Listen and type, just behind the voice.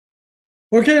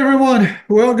Okay, everyone,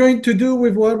 we are going to do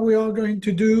with what we are going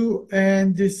to do,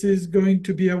 and this is going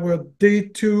to be our day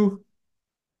two.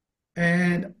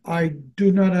 And I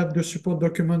do not have the support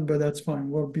document, but that's fine.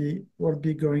 We'll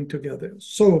be going together.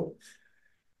 So,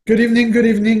 good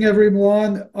evening,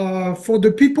 everyone. For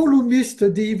the people who missed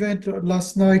the event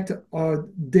last night,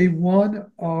 day one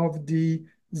of the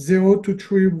 0 to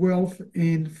 3 wealth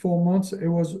in 4 months, it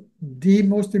was the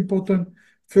most important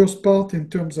first part in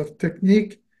terms of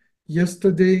technique.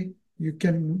 Yesterday, you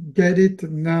can get it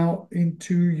now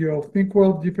into your Think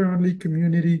Wealth Differently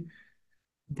community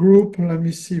group. Let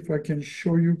me see if I can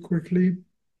show you quickly.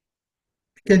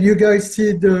 Can you guys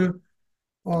see the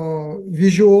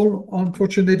visual?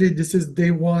 Unfortunately, this is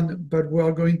day one, but we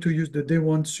are going to use the day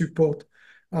one support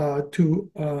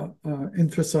to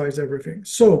emphasize everything.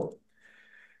 So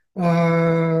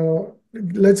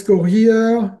let's go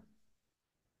here,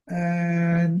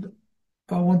 and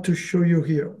I want to show you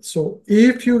here. So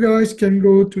if you guys can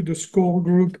go to the score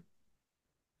group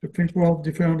to think well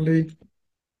differently,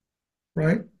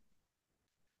 right?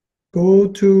 Go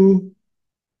to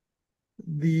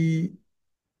the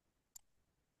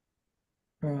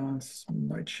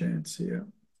my chance here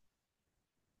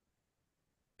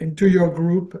into your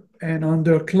group, and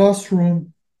under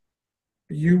classroom,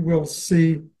 you will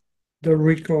see the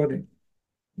recording.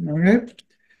 Okay.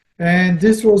 And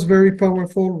this was very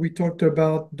powerful. We talked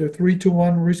about the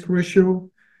 3-to-1 risk ratio.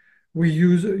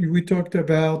 We talked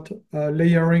about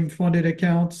layering funded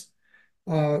accounts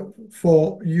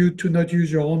for you to not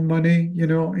use your own money,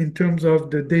 in terms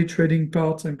of the day trading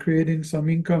parts and creating some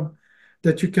income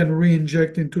that you can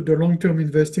re-inject into the long-term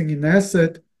investing in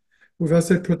asset with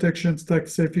asset protection,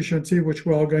 tax efficiency, which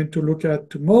we are going to look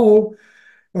at tomorrow,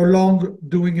 along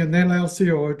doing an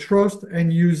LLC or a trust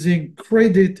and using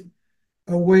credit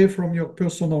away from your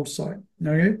personal side.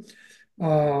 Okay.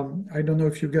 I don't know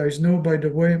if you guys know, by the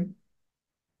way,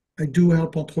 I do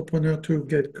help entrepreneurs to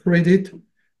get credit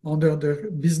under their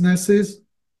businesses.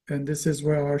 And this is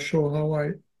where I show how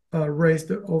I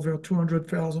raised over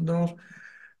 $200,000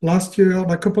 last year,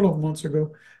 a couple of months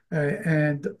ago,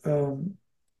 and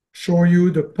show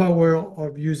you the power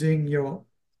of using your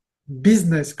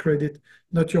business credit,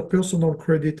 not your personal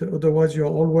credit. Otherwise, you're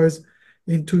always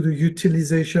into the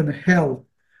utilization hell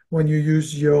when you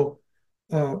use your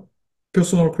uh,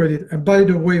 personal credit. And by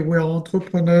the way, we're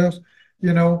entrepreneurs.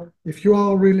 If you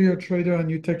are really a trader and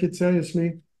you take it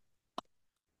seriously,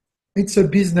 it's a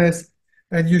business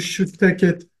and you should take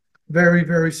it very,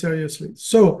 very seriously.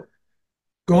 So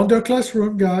go under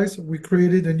classroom, guys. We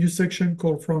created a new section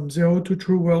called From Zero to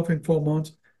True Wealth in 4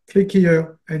 months. Click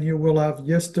here and you will have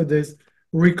yesterday's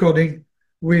recording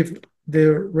with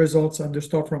the results and the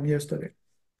stuff from yesterday.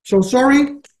 So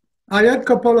sorry, I had a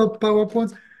couple of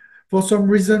PowerPoints. For some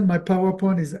reason, my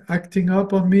PowerPoint is acting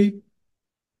up on me.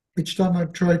 Each time I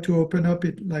try to open up,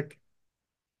 it like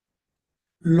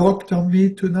locked on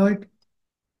me tonight.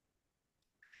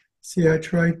 See, I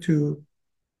tried to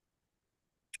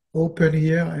open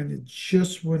here and it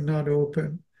just would not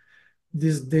open.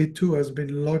 This day two has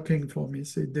been locking for me.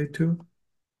 See, day two.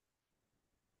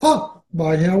 Oh,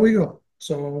 but here we go.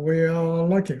 So we are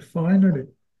lucky, finally.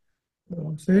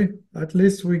 See, at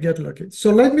least we get lucky.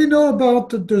 So let me know about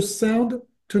the sound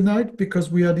tonight, because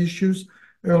we had issues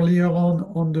earlier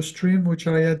on the stream, which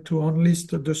I had to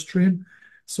unlist the stream.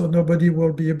 So nobody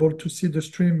will be able to see the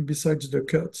stream besides the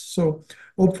cuts. So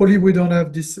hopefully we don't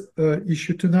have this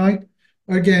issue tonight.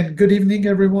 Again, good evening,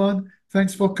 everyone.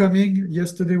 Thanks for coming.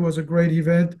 Yesterday was a great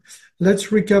event. Let's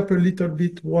recap a little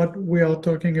bit what we are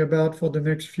talking about for the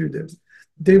next few days.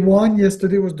 Day one,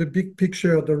 yesterday, was the big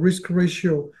picture, the risk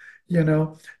ratio.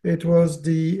 It was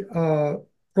the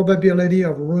probability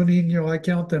of ruining your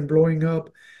account and blowing up,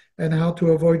 and how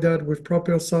to avoid that with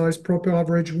proper size, proper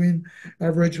average win,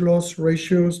 average loss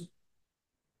ratios,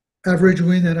 average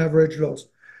win and average loss.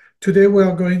 Today, we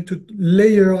are going to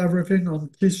layer everything on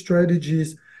key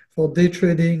strategies for day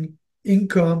trading,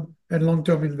 income, and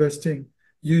long-term investing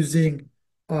using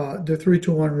the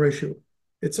 3-to-1 ratio.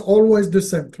 It's always the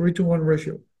same, 3-to-1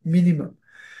 ratio, minimum.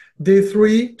 Day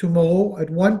three, tomorrow at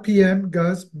 1 p.m.,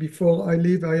 guys, before I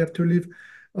leave, I have to leave.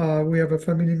 We have a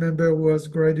family member who has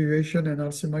graduation, and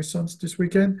I'll see my sons this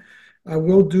weekend. I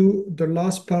will do the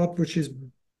last part, which is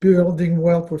building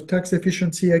wealth with tax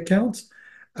efficiency accounts,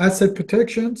 asset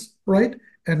protections, right?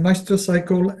 And master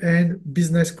cycle and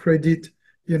business credit,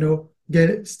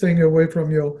 staying away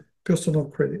from your personal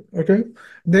credit, okay?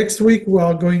 Next week, we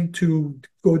are going to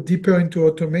go deeper into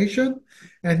automation,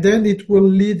 and then it will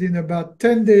lead in about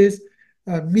 10 days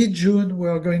mid-June, we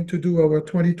are going to do our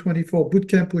 2024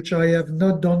 bootcamp, which I have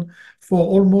not done for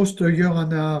almost a year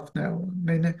and a half now.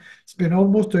 I mean, it's been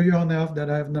almost a year and a half that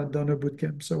I have not done a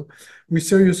bootcamp. So we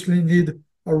seriously need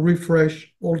a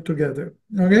refresh altogether.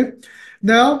 Okay.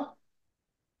 Now,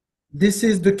 this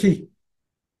is the key.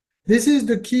 This is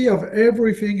the key of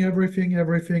everything,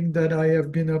 everything that I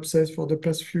have been obsessed for the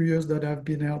past few years that have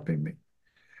been helping me.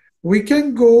 We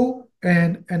can go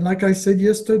and like I said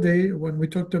yesterday when we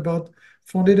talked about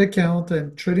funded account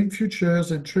and trading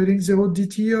futures and trading zero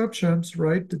DTE options,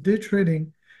 right? The day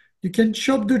trading, you can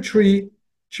chop the tree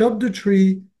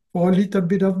for a little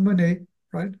bit of money,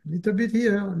 right? A little bit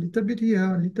here, a little bit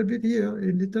here, a little bit here,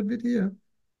 a little bit here.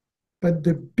 But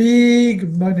the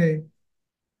big money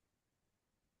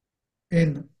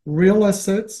in real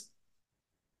assets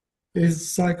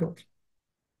is cycles.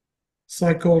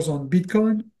 Cycles on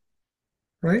Bitcoin,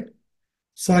 right?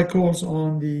 Cycles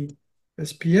on the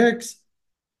SPX,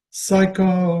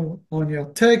 cycle on your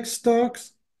tech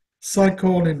stocks,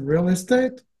 cycle in real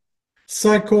estate,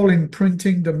 cycle in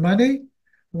printing the money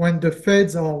when the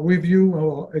feds are with you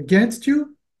or against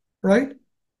you, right?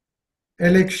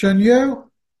 Election year,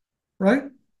 right?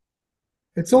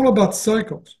 It's all about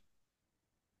cycles.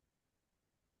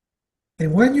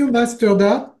 And when you master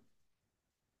that,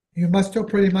 you master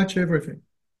pretty much everything.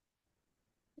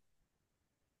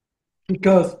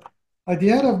 Because at the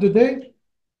end of the day,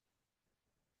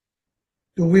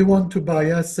 do we want to buy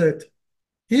asset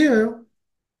here?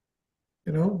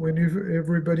 You know, when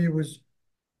everybody was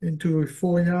into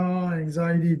euphoria,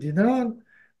 anxiety, denial,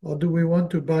 or do we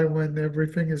want to buy when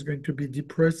everything is going to be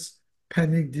depressed,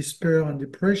 panic, despair, and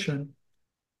depression?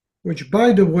 Which,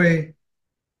 by the way,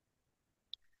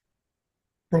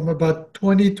 from about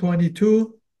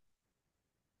 2022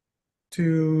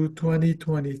 to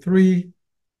 2023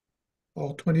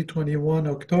 or 2021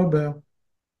 October,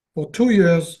 for 2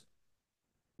 years,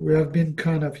 we have been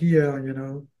kind of here, you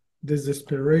know,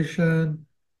 desperation,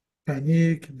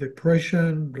 panic,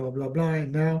 depression, blah, blah, blah.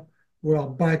 And now we're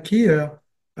back here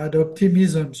at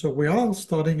optimism. So we are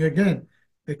starting again.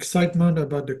 Excitement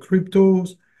about the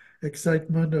cryptos,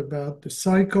 excitement about the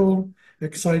cycle,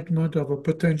 excitement of a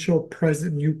potential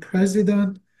new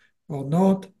president or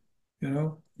not, you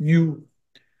know, new.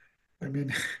 I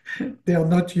mean, they are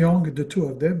not young, the two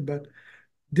of them, but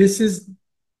this is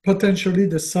potentially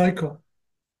the cycle.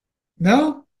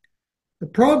 Now, the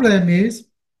problem is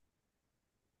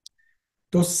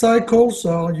those cycles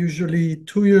are usually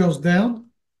 2 years down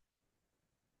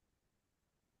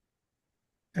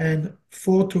and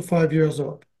 4 to 5 years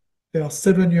up. They are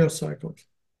 7 year cycles.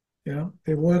 You know,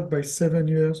 they work by 7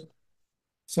 years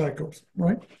cycles,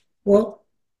 right? Well,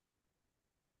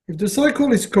 if the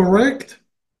cycle is correct,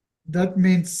 that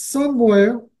means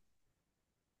somewhere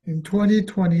in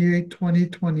 2028,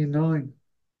 2029,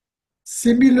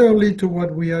 similarly to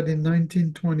what we had in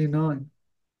 1929,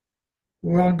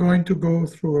 we are going to go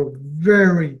through a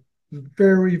very,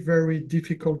 very, very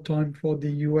difficult time for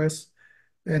the US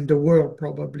and the world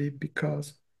probably,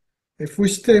 because if we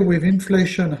stay with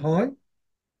inflation high,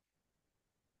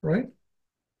 right,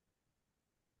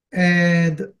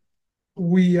 and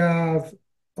we have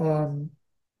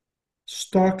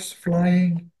stocks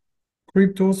flying,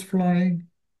 cryptos flying,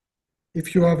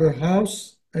 if you have a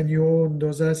house and you own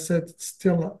those assets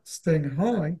still staying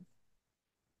high,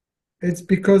 it's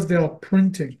because they are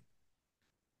printing.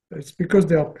 It's because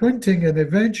they are printing, and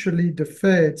eventually the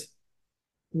Fed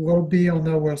will be on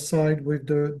our side with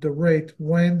the rate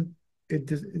when it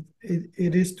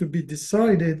is to be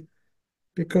decided,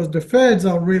 because the Feds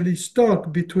are really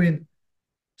stuck between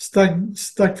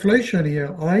stagflation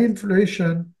here, high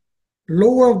inflation,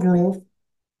 lower growth,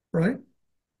 right?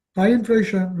 High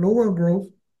inflation, lower growth.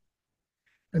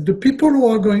 And the people who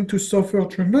are going to suffer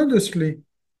tremendously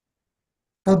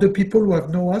are the people who have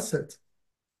no assets.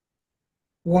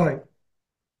 Why?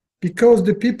 Because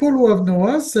the people who have no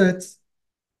assets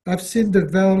have seen the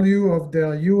value of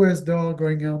their US dollar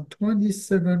going down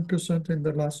 27% in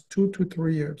the last 2 to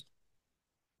 3 years.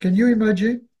 Can you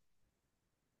imagine?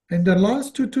 In the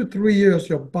last 2 to 3 years,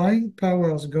 your buying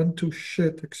power has gone to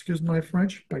shit, excuse my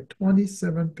French, by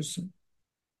 27%.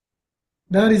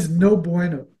 That is no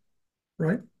bueno,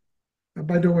 right?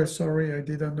 By the way, sorry, I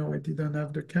didn't know I didn't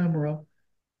have the camera.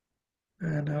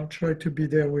 And I'll try to be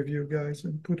there with you guys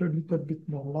and put a little bit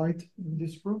more light in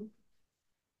this room,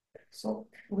 so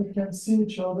we can see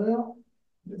each other.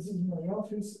 This is my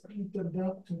office, a little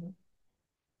dark too.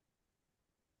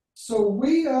 So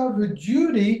we have a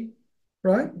duty,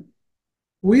 right?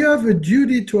 We have a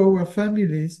duty to our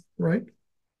families, right?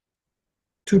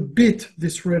 To beat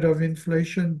this rate of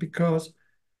inflation, because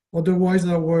otherwise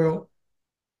our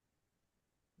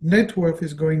net worth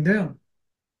is going down.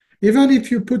 Even if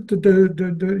you put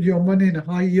your money in a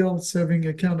high yield saving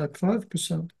account at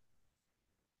 5%,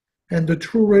 and the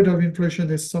true rate of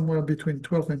inflation is somewhere between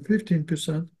 12 and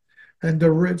 15%, and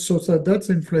the rate, so that's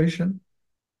inflation.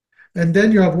 And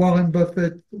then you have Warren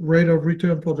Buffett rate of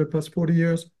return for the past 40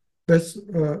 years, best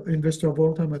investor of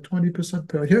all time at 20%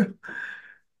 per year.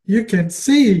 You can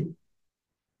see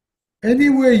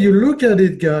anywhere you look at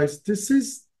it, guys, this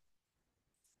is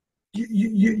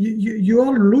you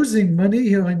are losing money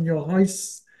here in your high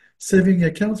saving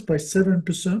accounts by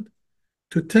 7%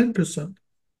 to 10%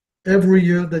 every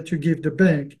year that you give the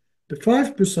bank the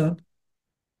 5%.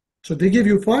 So they give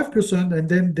you 5% and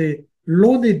then they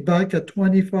loan it back at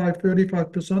 25,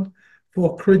 35%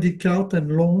 for credit card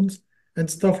and loans and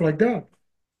stuff like that.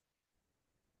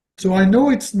 So I know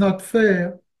it's not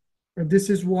fair, and this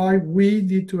is why we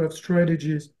need to have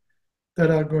strategies that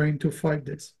are going to fight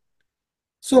this.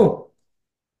 So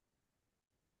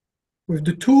with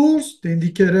the tools, the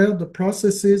indicator, the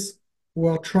processes, we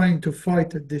are trying to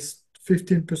fight this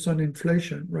 15%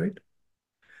 inflation, right?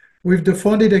 With the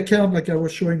funded account, like I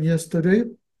was showing yesterday,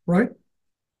 right?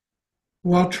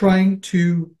 We are trying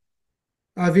to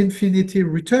have infinity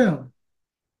return.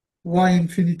 Why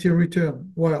infinity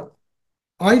return? Well,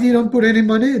 I didn't put any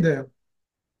money there,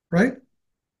 right?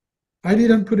 I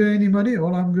didn't put any money.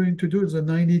 All I'm going to do is a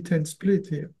 90-10 split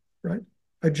here, right?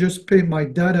 I just pay my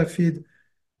data feed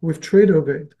with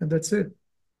TradingView, and that's it.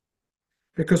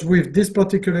 Because with this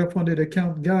particular funded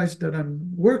account, guys, that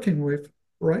I'm working with,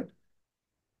 right?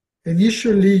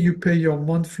 Initially, you pay your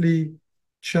monthly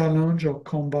challenge or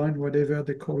combine, whatever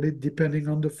they call it, depending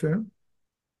on the firm.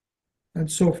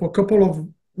 And so for a couple of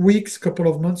weeks, couple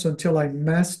of months until I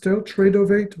master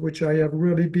TradingView, which I have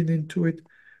really been into it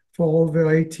for over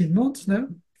 18 months now,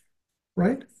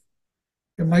 right?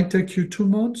 It might take you 2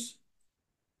 months,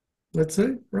 let's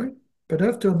say, right? But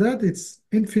after that, it's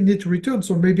infinite return.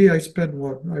 So maybe I spend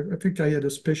what? I think I had a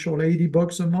special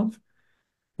 $80 a month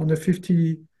on a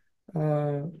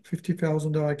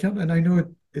 $50,000 account. And I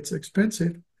know it's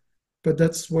expensive, but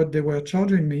that's what they were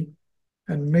charging me.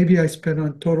 And maybe I spent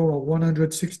a total of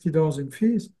 $160 in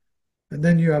fees. And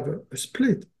then you have a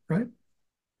split, right?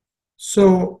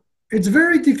 So it's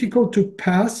very difficult to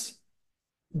pass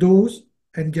those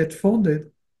and get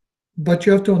funded, but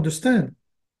you have to understand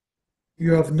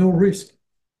you have no risk,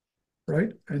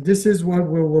 right? And this is what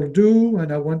we will do.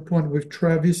 And at one point with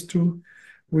Travis too,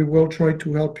 we will try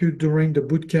to help you during the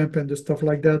boot camp and the stuff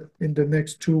like that in the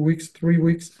next 2 weeks, 3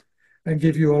 weeks, and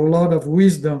give you a lot of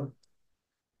wisdom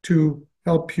to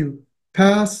help you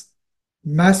pass,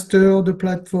 master the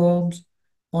platforms,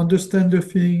 understand the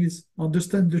things,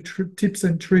 understand the tips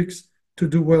and tricks to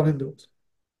do well in those.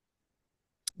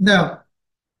 Now,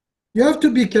 you have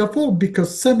to be careful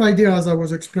because same idea as I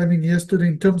was explaining yesterday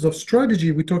in terms of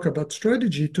strategy, we talk about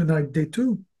strategy tonight, day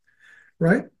 2,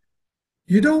 right?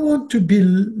 You don't want to be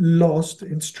lost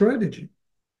in strategy.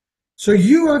 So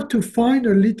you have to find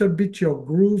a little bit your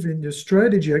groove in your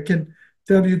strategy. I can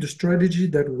tell you the strategy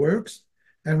that works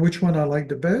and which one I like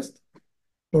the best.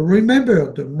 But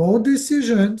remember, the more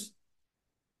decisions,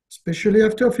 especially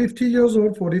after 50 years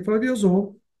old, 45 years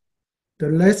old, the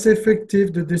less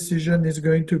effective the decision is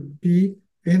going to be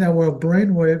in our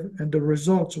brainwave, and the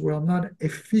results were not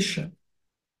efficient,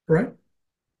 right?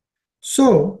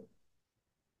 So,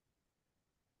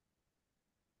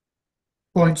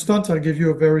 for instance, I'll give you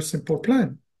a very simple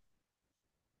plan.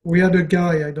 We had a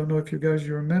guy, I don't know if you guys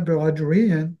remember,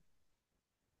 Adrian,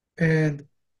 and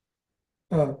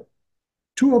 2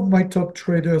 of my top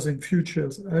traders in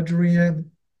futures, Adrian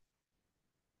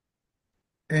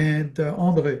and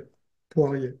André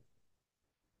Poirier,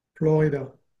 Florida,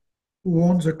 who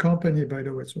owns a company, by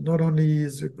the way. So not only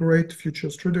is a great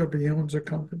futures trader, but he owns a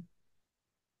company.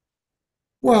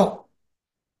 Well,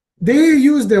 they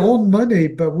use their own money,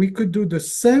 but we could do the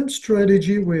same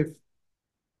strategy with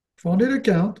funded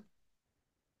account,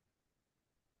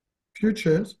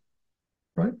 futures,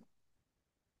 right?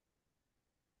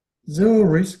 Zero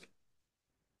risk.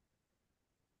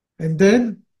 And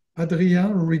then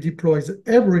Adrien redeploys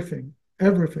everything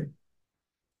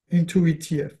into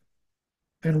ETF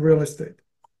and real estate.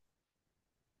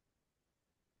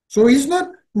 So he's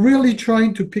not really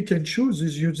trying to pick and choose.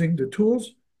 He's using the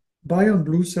tools, buy on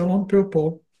blue, sell on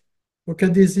purple, look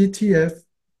at this ETF,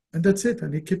 and that's it.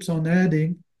 And he keeps on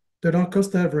adding the dollar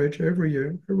cost average every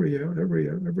year,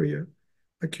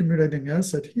 accumulating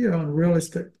asset here on real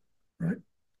estate, right?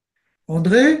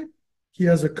 André, he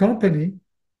has a company.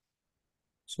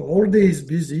 So all day he's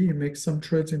busy. He makes some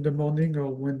trades in the morning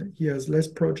or when he has less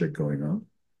project going on.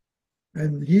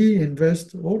 And he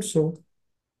invests also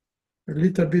a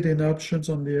little bit in options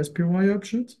on the SPY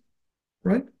options,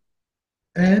 right?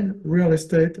 And real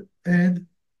estate and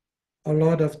a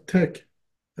lot of tech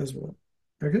as well.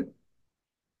 Okay.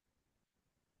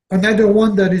 Another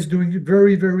one that is doing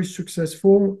very, very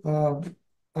successful.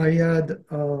 I had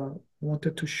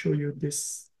wanted to show you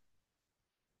this.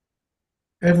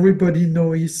 Everybody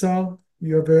know Isa.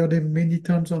 You have heard him many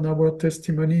times on our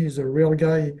testimony. He's a real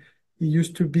guy. He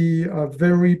used to be a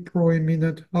very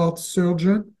prominent heart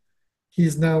surgeon.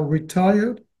 He's now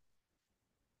retired.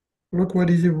 Look what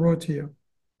he wrote here,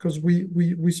 because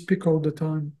we speak all the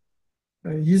time.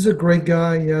 He's a great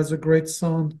guy. He has a great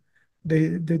son.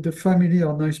 The family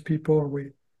are nice people.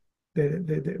 We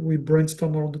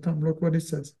brainstorm all the time. Look what it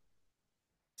says.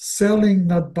 Selling,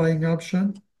 not buying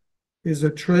option is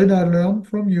a trade I learned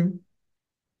from you.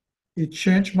 It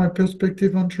changed my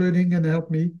perspective on trading and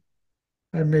helped me.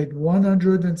 I made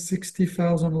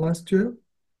 160,000 last year.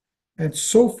 And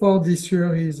so far this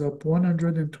year, he's up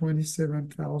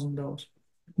 $127,000,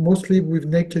 mostly with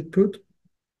naked put,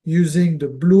 using the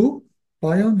blue,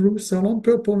 buy on blue, sell on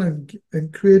purple,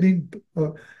 and creating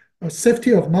a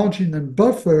safety of margin and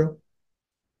buffer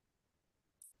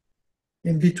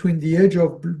in between the edge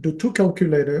of the two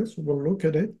calculators. We'll look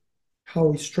at it,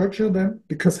 how he structured them,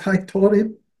 because I taught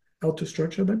him how to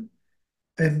structure them,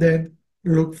 and then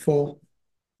look for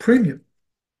premium.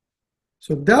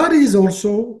 So that is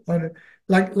also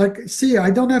see,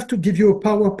 I don't have to give you a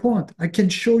PowerPoint. I can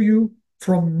show you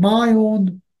from my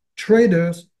own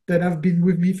traders that have been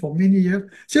with me for many years.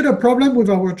 See, the problem with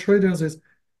our traders is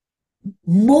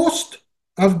most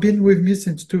have been with me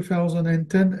since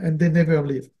 2010 and they never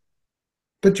leave.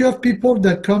 But you have people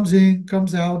that comes in,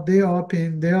 comes out, they up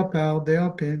in, they up out, they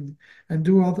up in, and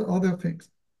do other things.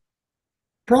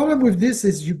 Problem with this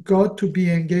is you got to be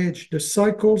engaged. The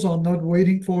cycles are not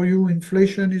waiting for you.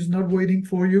 Inflation is not waiting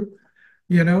for you.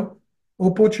 You know,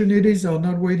 opportunities are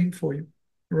not waiting for you,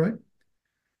 right?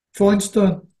 For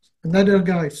instance, another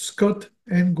guy, Scott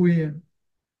Nguyen,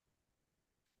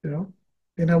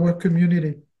 in our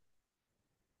community.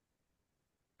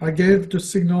 I gave the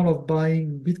signal of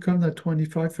buying Bitcoin at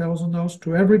 $25,000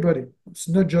 to everybody. It's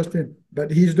not just him,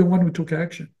 but he's the one who took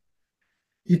action.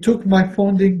 He took my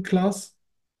funding class.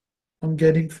 I'm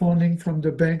getting funding from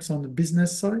the banks on the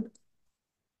business side.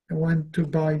 I went to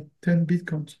buy 10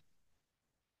 Bitcoins,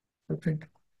 I think.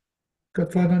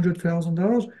 Got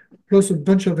 $500,000 plus a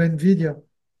bunch of NVIDIA.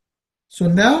 So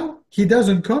now he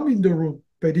doesn't come in the room,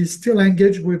 but he's still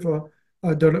engaged with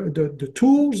the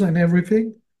tools and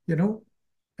everything,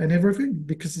 and everything,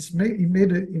 because he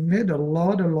made a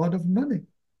lot of money.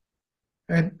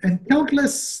 And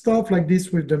countless stuff like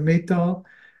this with the Meta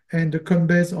and the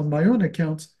Coinbase on my own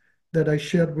accounts that I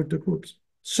shared with the groups.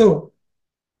 So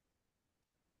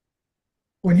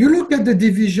when you look at the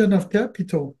division of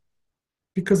capital,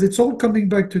 because it's all coming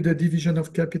back to the division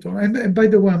of capital. And by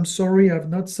the way, I'm sorry, I've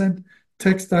not sent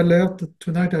text alert.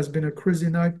 Tonight has been a crazy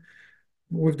night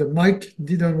with the mic.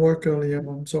 Didn't work earlier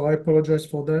on, so I apologize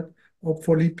for that.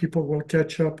 Hopefully people will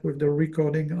catch up with the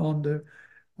recording on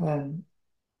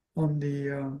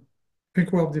the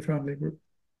Think Wealth Differently group.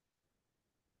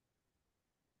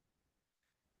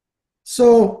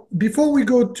 So before we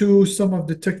go to some of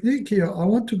the technique here, I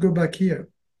want to go back here,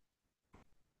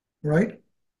 right?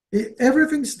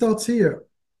 Everything starts here.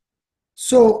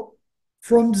 So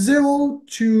from 0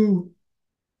 to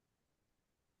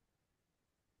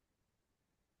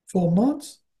 4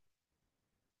 months,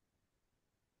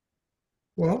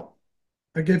 well,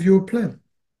 I gave you a plan.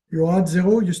 You're at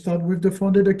 0, you start with the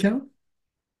funded account.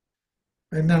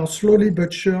 And now slowly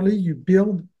but surely, you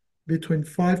build between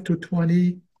 5 to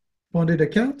 20 funded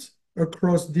accounts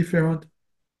across different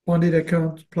funded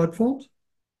account platforms.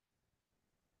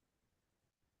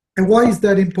 And why is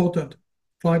that important,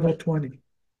 5 or 20?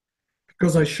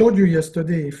 Because I showed you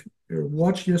yesterday, if you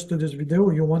watched yesterday's video,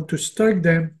 you want to stack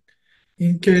them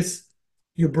in case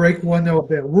you break one of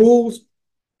their rules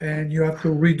and you have to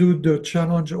redo the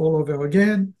challenge all over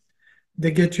again.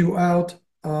 They get you out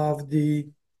of the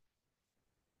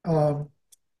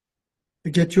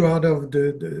they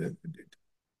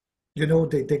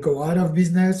go out of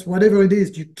business, whatever it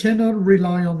is. You cannot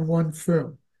rely on one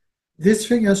firm. This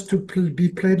thing has to be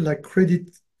played like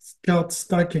credit card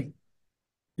stacking.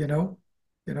 Firm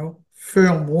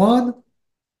 1,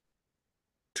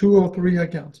 2 or 3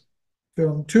 accounts.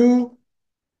 Firm 2,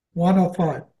 1 or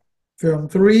 5. Firm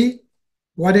 3,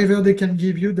 whatever they can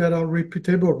give you that are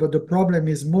reputable. But the problem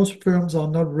is most firms are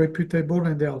not reputable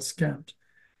and they are scams.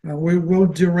 And we will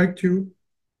direct you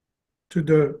to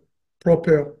the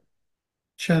proper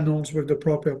channels with the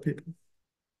proper people.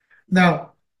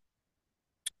 Now,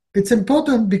 it's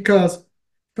important because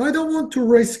If I don't want to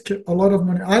risk a lot of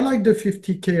money, I like the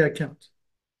 50K account.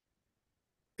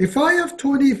 If I have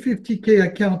 20, 50K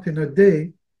account in a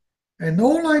day, and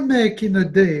all I make in a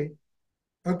day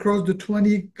across the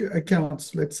 20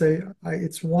 accounts, let's say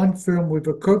it's one firm with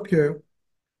a copier,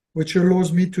 which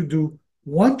allows me to do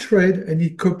one trade and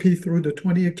it copy through the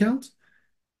 20 accounts.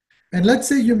 And let's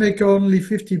say you make only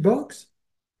 $50,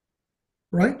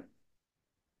 right?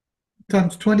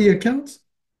 Times 20 accounts,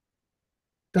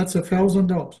 that's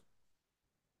 $1,000.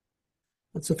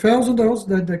 That's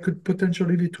 $1,000 that could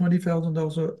potentially be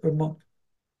 $20,000 a month.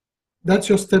 That's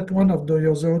your step one of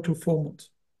your 0 to 4 months.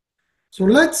 So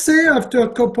let's say after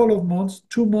a couple of months,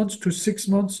 2 months to 6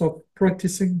 months of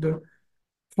practicing the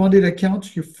funded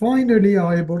accounts, you finally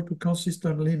are able to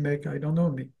consistently make, I don't know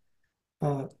me,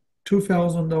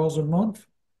 $2,000 a month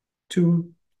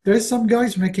to, there's some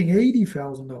guys making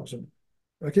 $80,000 a month,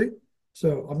 okay?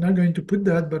 So I'm not going to put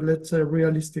that, but let's say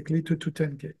realistically 2 to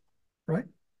 10K, right?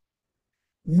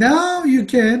 Now you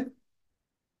can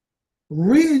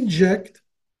re-inject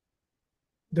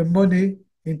the money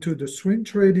into the swing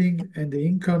trading and the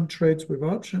income trades with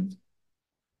options,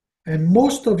 and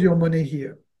most of your money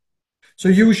here. So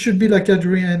you should be like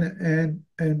Adrian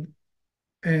and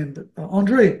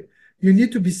Andre. You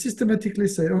need to be systematically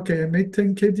say, okay, I made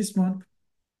 10K this month.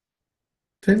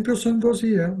 10% goes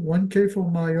here, 1K for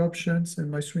my options and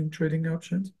my swing trading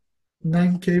options,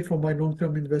 9K for my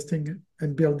long-term investing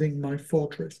and building my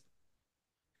fortress.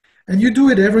 And you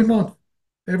do it every month.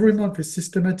 Every month is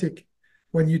systematic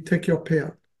when you take your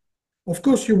payout. Of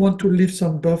course, you want to leave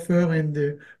some buffer in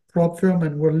the prop firm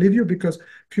and will leave you, because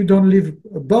if you don't leave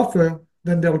a buffer,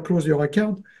 then they'll close your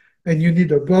account and you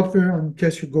need a buffer in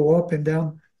case you go up and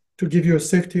down to give you a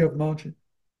safety of margin.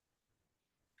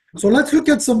 So let's look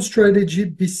at some strategy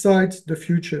besides the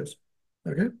futures,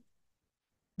 okay?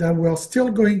 That we're still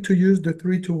going to use the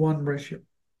 3-to-1 ratio,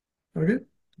 okay?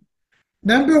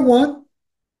 Number one,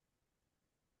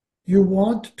 you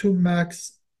want to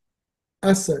max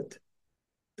asset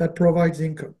that provides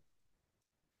income.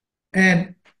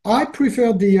 And I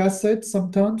prefer the asset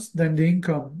sometimes than the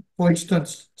income. For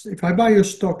instance, if I buy a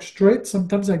stock straight,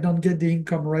 sometimes I don't get the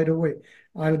income right away.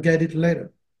 I'll get it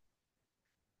later.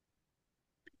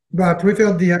 But I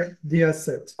prefer the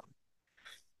asset.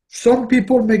 Some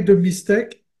people make the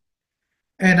mistake,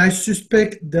 and I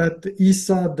suspect that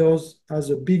ISA does as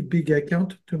a big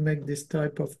account to make this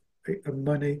type of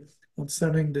money on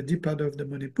selling the dip out of the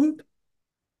money put,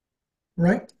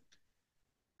 right?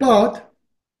 But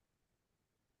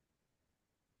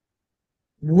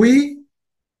we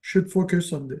should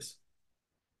focus on this.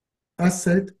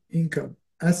 Asset, income,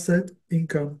 asset,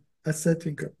 income, asset,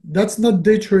 income. That's not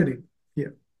day trading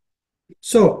here.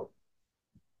 So,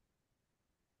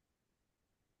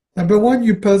 number one,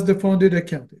 you pass the funded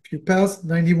account. If you pass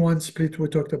 91 split, we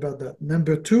talked about that.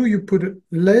 Number two, you put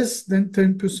less than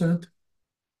 10%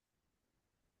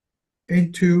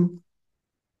 into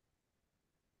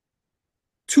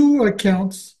two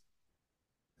accounts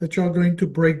that you are going to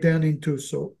break down into.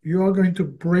 So you are going to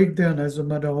break down, as a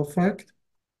matter of fact,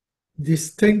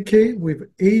 this 10K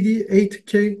with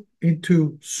 88K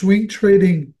into swing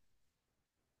trading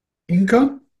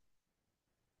income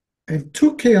and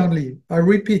 2K only. I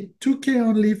repeat, 2K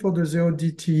only for the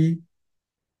 0DTE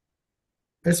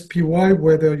SPY,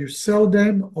 whether you sell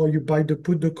them or you buy the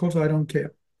put, the calls, I don't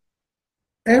care.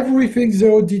 Everything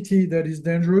 0DTE that is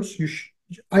dangerous,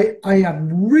 I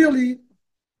am really,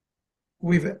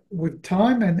 with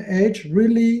time and age,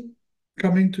 really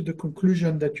coming to the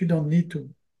conclusion that you don't need to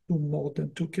do more than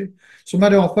 2K. So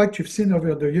matter of fact, you've seen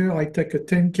over the year, I take a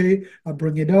 10K, I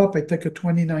bring it up. I take a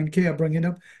 29K, I bring it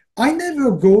up. I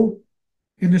never go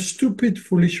in a stupid,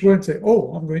 foolish way and say,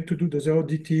 oh, I'm going to do the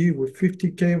 0DTE with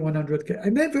 50K, 100K. I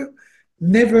never,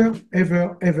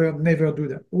 ever do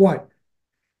that. Why?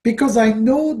 Because I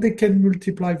know they can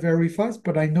multiply very fast,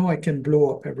 but I know I can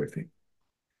blow up everything.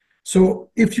 So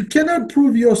if you cannot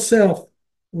prove yourself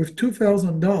with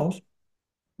 $2,000,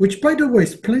 which by the way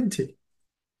is plenty,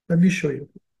 let me show you.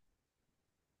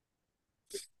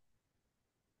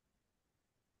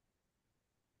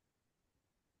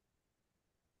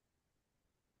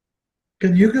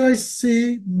 Can you guys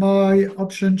see my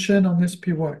option chain on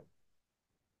SPY?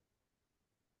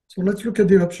 So let's look at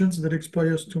the options that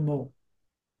expires tomorrow.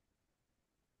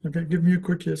 Okay, give me a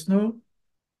quick yes, no.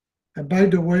 And by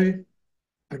the way,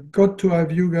 I got to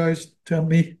have you guys tell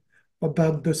me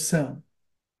about the sound.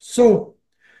 So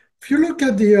if you look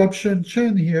at the option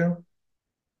chain here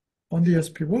on the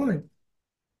SPY,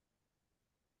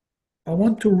 I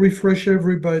want to refresh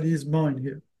everybody's mind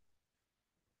here.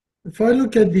 If I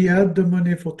look at the add the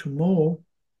money for tomorrow,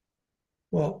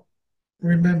 well,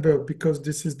 remember, because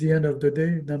this is the end of the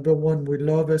day, number one, we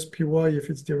love SPY if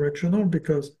it's directional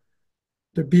because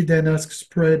the bid and ask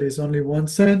spread is only 1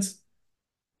 cent,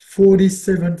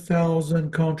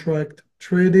 47,000 contract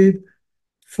traded,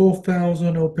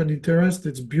 4,000 open interest.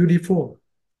 It's beautiful.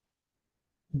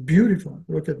 Beautiful.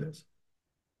 Look at this,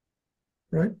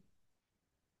 right?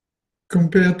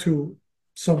 Compared to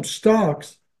some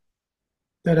stocks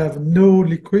that have no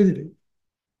liquidity,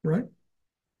 right?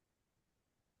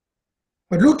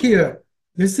 But look here,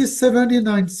 this is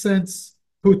 79 cents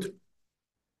put.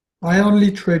 I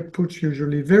only trade puts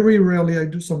usually. Very rarely I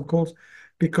do some calls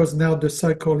because now the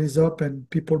cycle is up and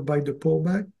people buy the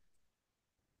pullback.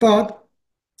 But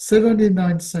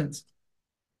 79 cents.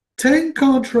 10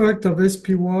 contract of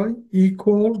SPY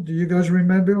equal, do you guys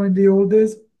remember in the old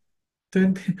days?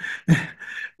 10,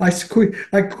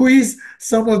 I quiz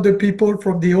some of the people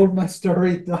from the old master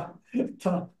rate.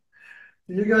 Do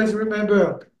you guys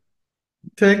remember?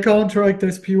 10 contract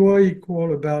SPY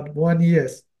equal about 1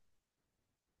 ES.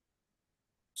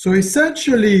 So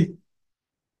essentially,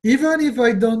 even if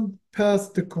I don't pass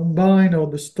the combine or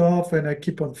the stuff and I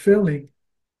keep on filling,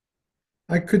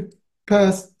 I could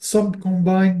pass some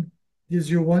combine gives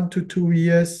you 1 to 2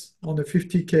 ES on a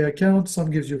 50K account,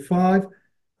 some gives you 5,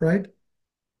 right?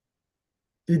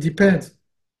 It depends,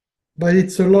 but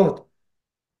it's a lot.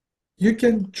 You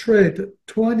can trade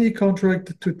 20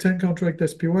 contract to 10 contract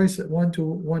SPYs at 1 to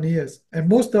 1 ES. And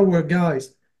most of our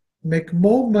guys make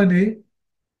more money.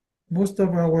 Most of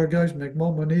our guys make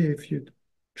more money if you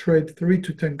trade 3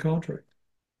 to 10 contracts.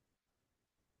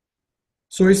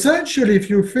 So essentially, if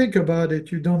you think about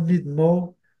it, you don't need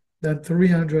more than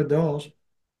 $300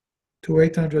 to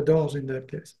 $800 in that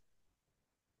case.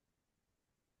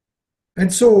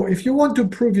 And so if you want to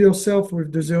prove yourself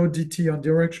with the 0DT on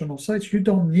directional sites, you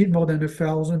don't need more than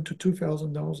 $1,000 to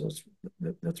 $2,000.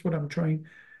 That's what I'm trying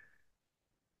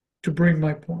to bring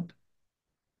my point.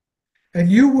 And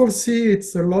you will see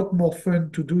it's a lot more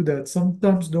fun to do that.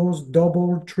 Sometimes those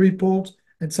double, triples,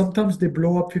 and sometimes they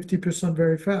blow up 50%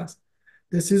 very fast.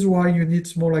 This is why you need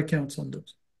small accounts on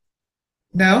those.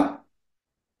 Now,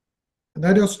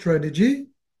 another strategy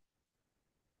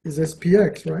is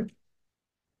SPX, right?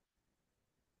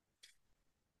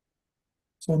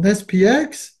 So on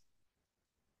SPX,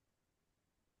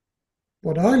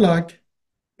 what I like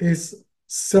is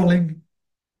selling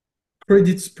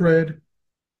credit spread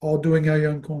or doing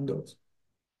iron condos.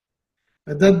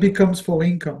 And that becomes for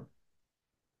income,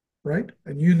 right?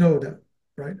 And you know that,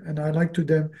 right? And I like to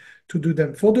do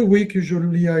them for the week.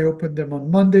 Usually I open them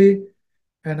on Monday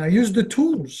and I use the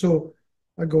tools. So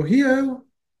I go here,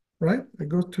 right? I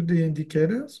go to the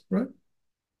indicators, right?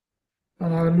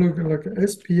 And I look like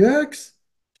SPX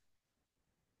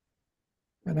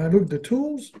and I look the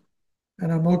tools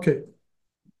and I'm okay.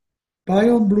 Buy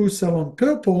on blue, sell on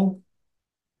purple.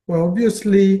 Well,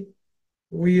 obviously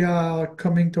we are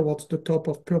coming towards the top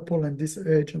of purple and this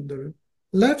edge on the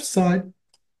left side.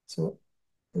 So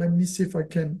let me see if I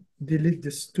can delete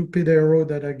the stupid arrow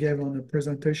that I gave on the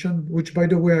presentation, which by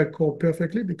the way, I called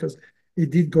perfectly because it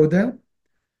did go down.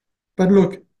 But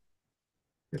look,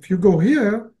 if you go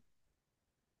here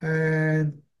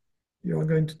and you're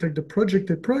going to take the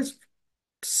projected price,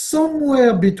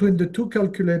 somewhere between the two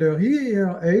calculator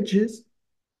here, edges,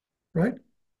 right?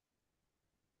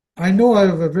 I know I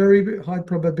have a very high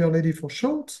probability for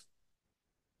shorts.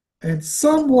 And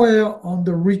somewhere on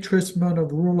the retracement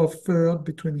of rule of third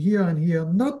between here and here,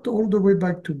 not all the way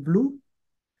back to blue,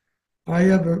 I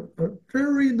have a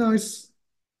very nice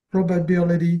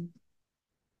probability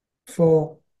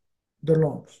for the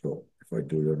long. So if I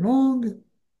do the long,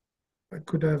 I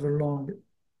could have a long,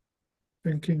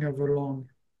 thinking of a long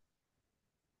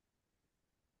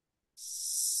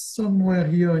somewhere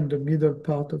here in the middle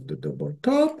part of the double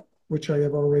top, which I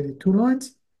have already 2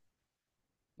 lines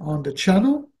on the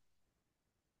channel.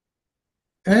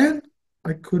 And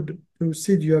I could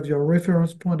proceed. You have your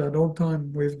reference point at all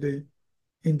time with the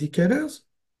indicators.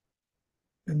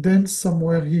 And then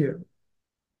somewhere here,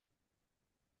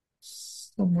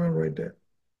 somewhere right there.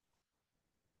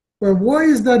 Well, why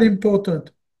is that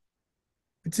important?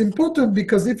 It's important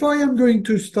because if I am going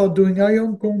to start doing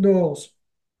iron condors,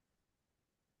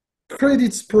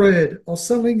 credit spread, or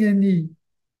selling any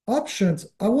options,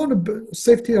 I want a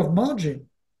safety of margin.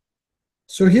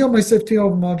 So here my safety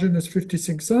of margin is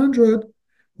 5,600.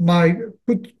 My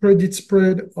put credit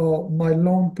spread or my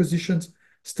long positions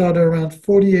start around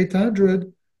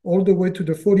 4,800 all the way to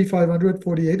the 4,500,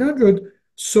 4,800.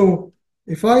 So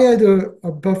if I had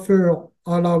a buffer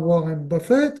a la Warren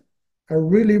Buffett, I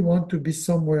really want to be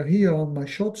somewhere here on my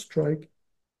short strike,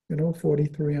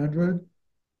 4,300,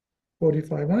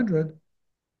 4,500.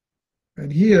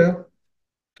 and here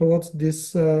towards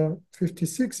this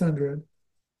 5,600.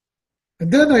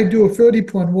 And then I do a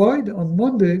 30-point wide on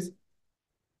Mondays,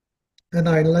 and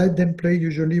I let them play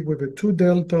usually with a 2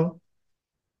 delta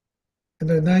and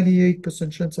a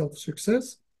 98% chance of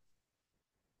success.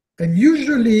 And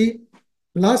usually,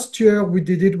 last year we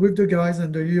did it with the guys,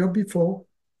 and the year before,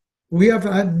 we have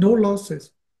had no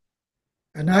losses.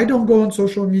 And I don't go on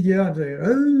social media and say,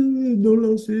 oh, no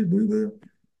losses.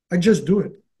 I just do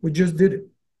it. We just did it.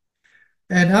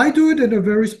 And I do it in a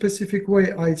very specific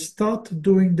way. I start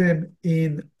doing them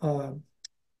in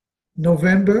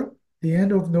November, the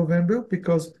end of November,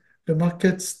 because the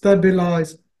market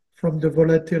stabilized from the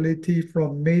volatility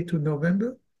from May to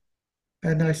November.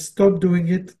 And I stop doing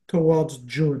it towards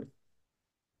June.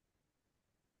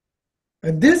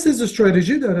 And this is a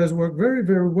strategy that has worked very,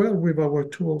 very well with our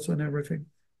tools and everything,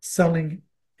 selling,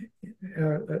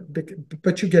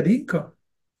 but you get income.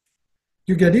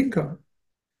 You get income.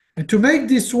 And to make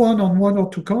this one on 1 or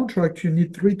 2 contracts, you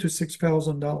need $3,000 to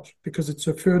 $6,000 because it's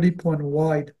a 30-point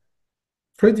wide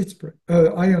credit spread,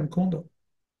 iron condor,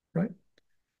 right?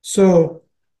 So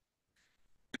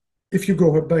if you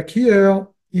go back here,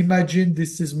 imagine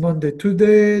this is Monday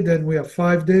today, then we have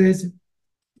 5 days.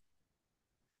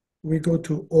 We go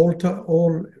to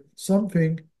all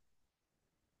something,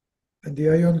 and the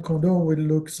iron condor will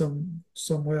look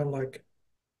somewhere like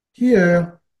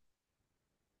here,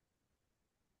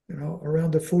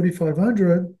 around the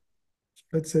 4,500,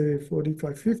 let's say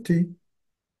 4,550,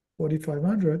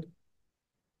 4,500,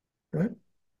 right?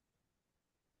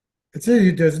 I'd say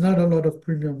there's not a lot of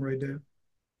premium right there.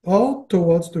 Or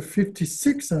towards the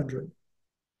 5,600,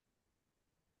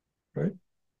 right?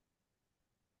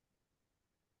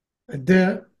 And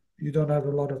there you don't have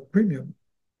a lot of premium.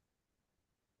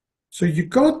 So you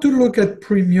got to look at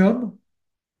premium,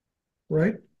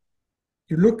 right?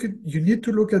 You need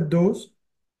to look at those.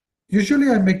 Usually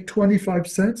I make 25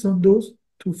 cents on those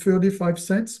to 35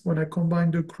 cents when I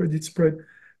combine the credit spread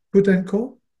put and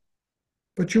call.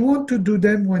 But you want to do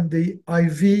them when the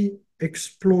IV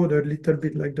explode a little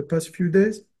bit, like the past few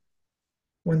days.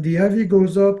 When the IV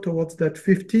goes up towards that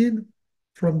 15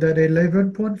 from that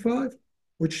 11.5,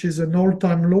 which is an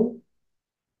all-time low,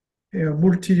 a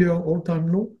multi-year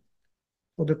all-time low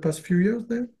for the past few years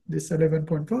there, this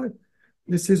 11.5.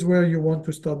 This is where you want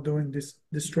to start doing this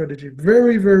strategy.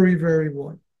 Very, very, very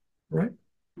wide, right?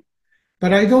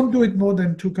 But I don't do it more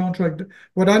than 2 contracts.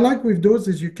 What I like with those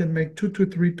is you can make 2 to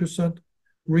 3%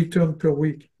 return per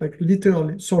week. Like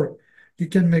literally, sorry, you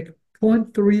can make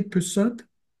 0.3%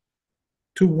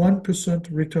 to 1%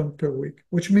 return per week,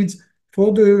 which means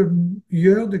for the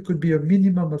year, there could be a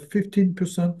minimum of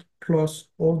 15% plus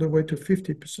all the way to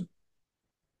 50%.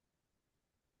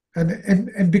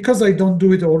 And because I don't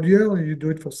do it all year, you do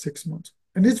it for 6 months.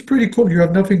 And it's pretty cool. You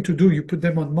have nothing to do. You put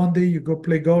them on Monday, you go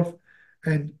play golf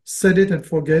and set it and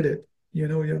forget it.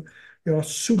 You're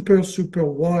super, super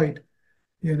wide,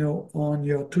 on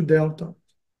your 2 delta.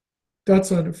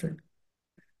 That's another thing.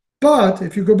 But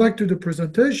if you go back to the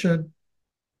presentation,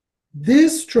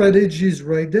 these strategies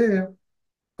right there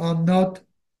are not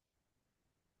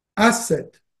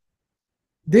asset.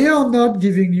 They are not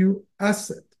giving you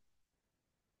asset.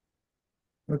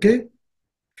 Okay?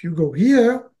 If you go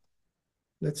here,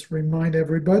 let's remind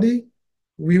everybody,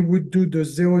 we would do the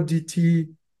 0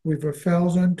 DT with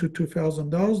 $1,000 to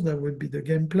 $2,000. That would be the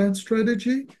game plan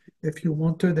strategy if you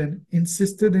wanted and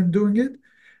insisted in doing it.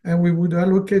 And we would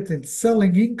allocate in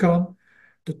selling income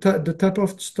the type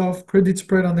of stuff, credit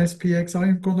spread on SPX,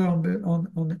 iron condor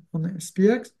on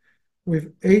SPX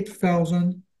with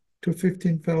 $8,000 to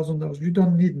 $15,000. You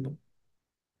don't need more,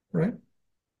 right?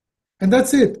 And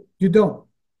that's it. You don't.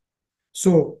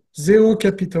 So 0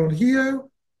 capital here,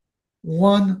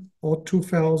 1 or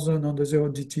 2,000 on the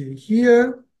 0 DT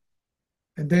here,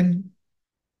 and then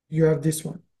you have this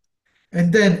one.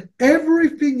 And then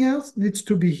everything else needs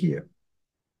to be here.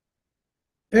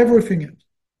 Everything else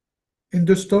in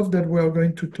the stuff that we are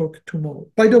going to talk tomorrow.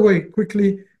 By the way,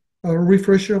 quickly, a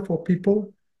refresher for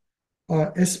people.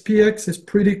 SPX is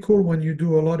pretty cool when you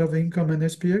do a lot of income in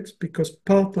SPX because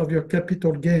part of your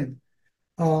capital gain,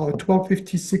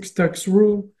 1256 tax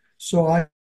rule. So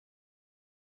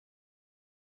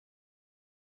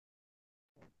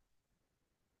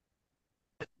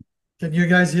can you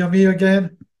guys hear me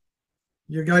again?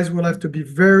 You guys will have to be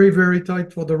very, very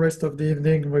tight for the rest of the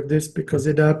evening with this because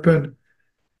it happened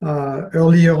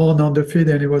earlier on the feed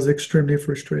and it was extremely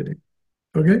frustrating.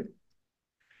 Okay?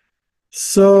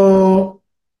 So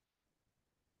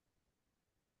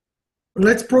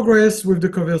let's progress with the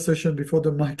conversation before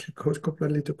the mic goes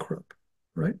completely to crap,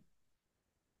 right?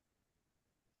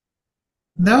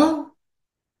 Now,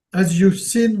 as you've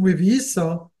seen with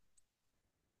ESA,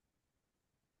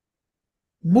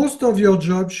 most of your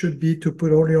job should be to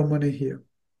put all your money here.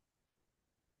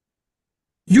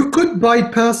 You could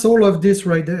bypass all of this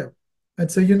right there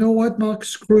and say, you know what, Mark,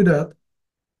 screw that.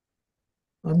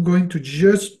 I'm going to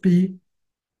just be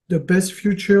the best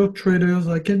future traders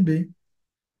I can be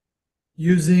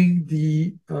using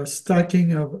the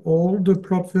stacking of all the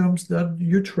prop firms that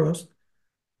you trust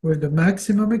with the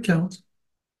maximum accounts.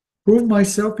 Prove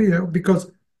myself here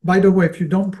because, by the way, if you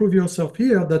don't prove yourself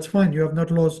here, that's fine. You have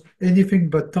not lost anything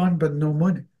but time, but no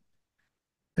money.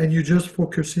 And you just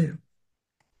focus here.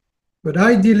 But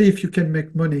ideally, if you can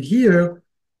make money here,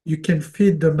 you can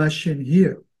feed the machine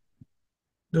here.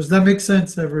 Does that make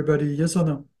sense, everybody? Yes or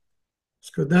no?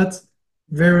 So that's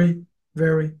very,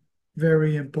 very,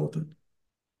 very important.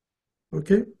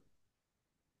 Okay.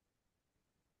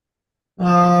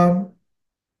 Um,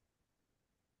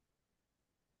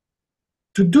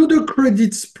 to do the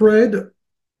credit spread,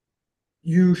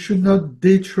 you should not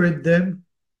day trade them.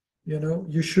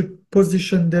 You should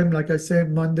position them, like I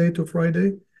said, Monday to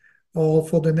Friday or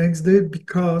for the next day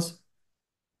because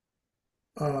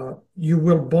you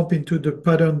will bump into the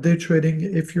pattern day trading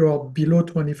if you are below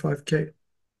 25K.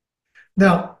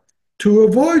 Now, to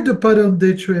avoid the pattern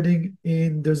day trading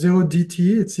in the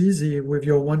 0DTE, it's easy with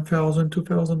your $1,000,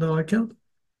 $2,000 account.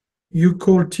 You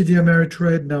call TD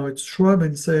Ameritrade, now it's Schwab,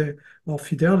 and say, or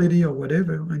Fidelity or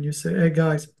whatever, and you say, hey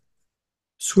guys,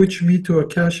 switch me to a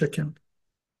cash account.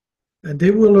 And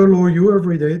they will allow you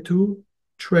every day to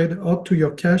trade up to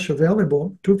your cash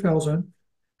available, 2,000,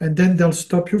 and then they'll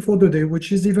stop you for the day,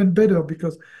 which is even better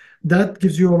because that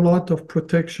gives you a lot of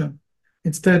protection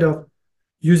instead of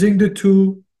using the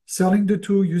two, selling the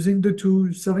two, using the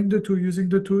two, selling the two, using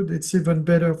the two. It's even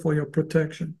better for your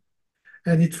protection.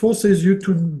 And it forces you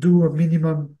to do a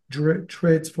minimum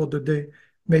trades for the day,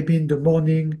 maybe in the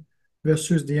morning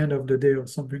versus the end of the day or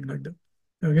something like that.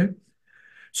 Okay.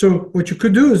 So what you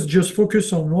could do is just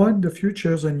focus on one, the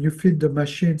futures, and you feed the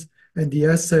machines and the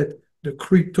asset, the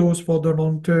cryptos for the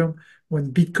long term.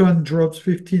 When Bitcoin drops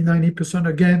 50, 90%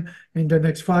 again in the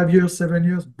next 5 years, 7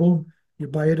 years, boom, you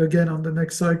buy it again on the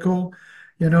next cycle.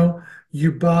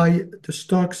 You buy the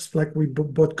stocks like we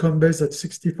bought Coinbase at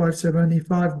 65,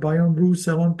 75, buy on blue,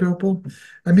 sell on purple.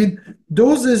 I mean,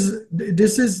 this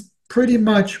is pretty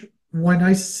much when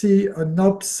I see an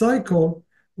up cycle,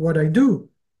 what I do.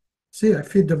 See, I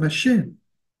feed the machine.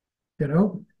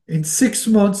 In 6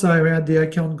 months, I had the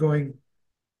account going.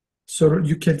 So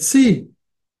you can see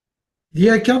the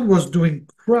account was doing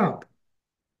crap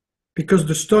because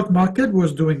the stock market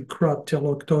was doing crap till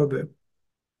October.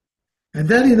 And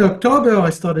then in October, I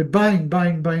started buying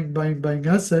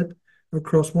asset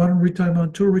across one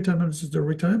retirement, two retirements, the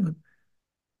retirement.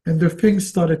 And the thing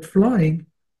started flying,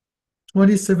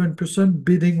 27%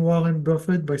 beating Warren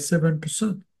Buffett by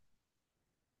 7%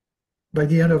 by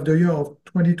the end of the year of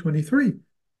 2023.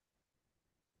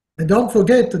 And don't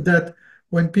forget that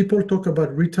when people talk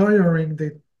about retiring,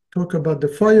 they talk about the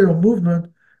FIRE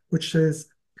movement, which is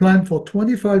planned for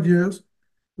 25 years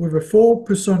with a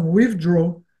 4%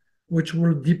 withdrawal, which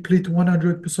will deplete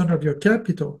 100% of your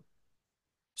capital.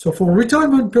 So for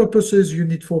retirement purposes, you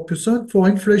need 4%. For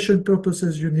inflation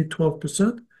purposes, you need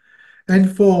 12%.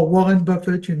 And for Warren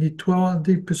Buffett, you need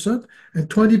 20% and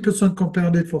 20%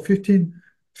 compounded for 15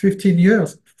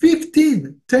 years.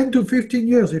 10 to 15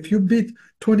 years. If you beat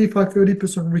 25,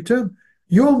 30% return,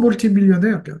 you're a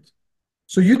multimillionaire, guys.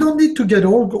 So you don't need to get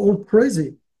all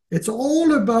crazy. It's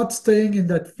all about staying in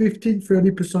that 15,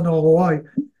 30% ROI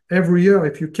every year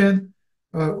if you can,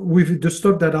 with the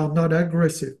stuff that are not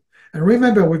aggressive. And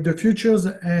remember, with the futures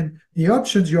and the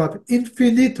options, you have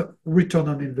infinite return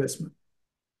on investment.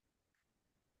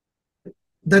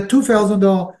 That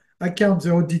 $2,000 account, the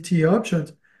ODT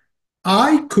options,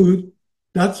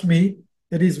 that's me.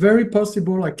 It is very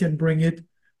possible I can bring it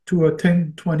to a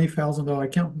 $10,000, $20,000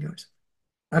 account, guys.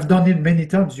 I've done it many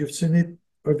times. You've seen it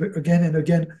again and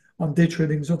again on day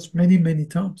trading zones many, many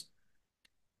times.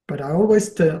 But I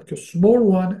always take a small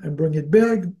one and bring it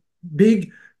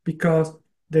big because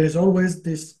there's always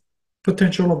this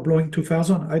potential of blowing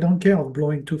 2,000. I don't care of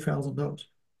blowing $2,000,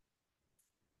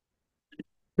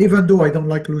 even though I don't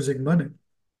like losing money,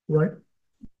 right?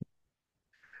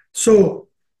 So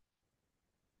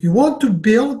you want to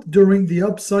build during the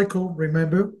up cycle.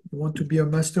 Remember, you want to be a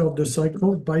master of the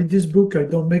cycle. Buy this book. I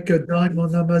don't make a dime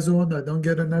on Amazon. I don't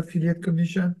get an affiliate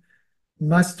commission.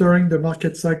 Mastering the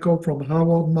Market Cycle from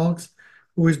Howard Marks,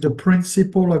 who is the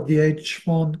principal of the hedge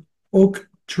fund Oak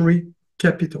Tree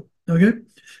Capital. Okay.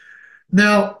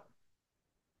 Now,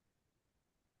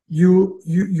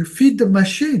 you feed the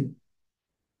machine.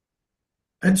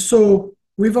 And so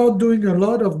without doing a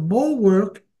lot of more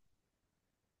work.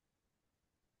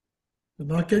 The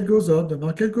market goes up, the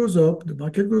market goes up, the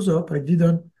market goes up. I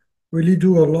didn't really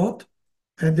do a lot.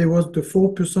 And there was the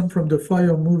 4% from the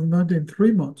fire movement in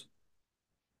 3 months.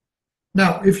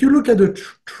 Now, if you look at the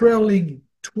trailing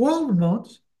 12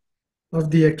 months of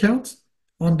the accounts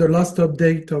on the last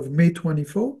update of May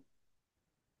 24,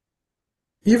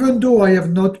 even though I have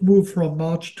not moved from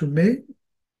March to May,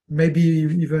 maybe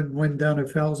even went down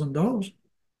 $1,000,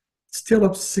 still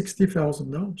up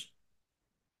 $60,000.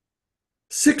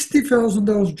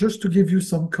 $60,000, just to give you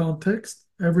some context,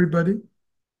 everybody,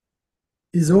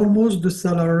 is almost the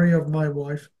salary of my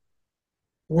wife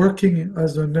working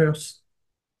as a nurse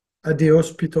at the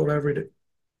hospital every day.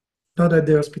 Not at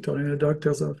the hospital, in a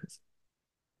doctor's office.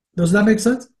 Does that make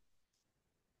sense?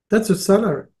 That's a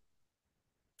salary.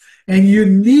 And you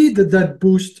need that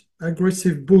boost,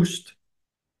 aggressive boost,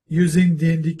 using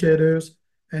the indicators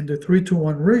and the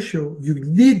 3-to-1 ratio. You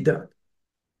need that.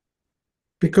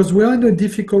 Because we are in a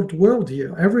difficult world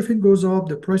here. Everything goes up,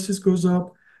 the prices goes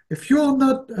up. If you are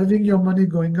not having your money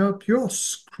going up, you're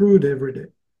screwed every day.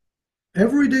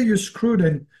 Every day you're screwed,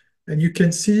 and you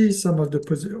can see some of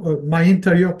the my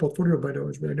entire portfolio, by the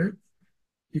way, is right there.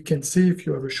 You can see if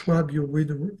you have a Schwab, you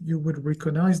would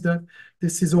recognize that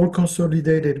this is all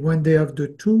consolidated. When they have the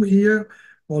two here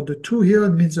or the two here,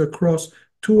 it means across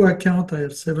two accounts. I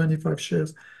have 75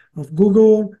 shares of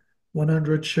Google,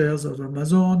 100 shares of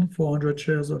Amazon, 400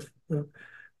 shares of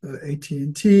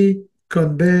AT&T,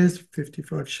 Coinbase,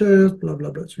 55 shares, blah,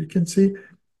 blah, blah. So you can see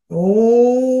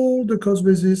all the cost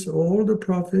basis, all the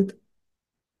profit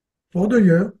for the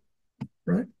year,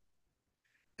 right?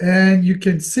 And you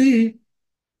can see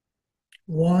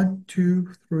 1,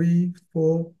 2, 3,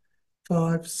 4,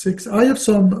 5, 6. I have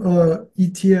some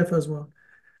ETF as well.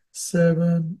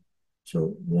 7.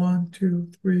 So 1,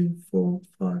 2, 3, 4,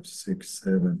 5, 6,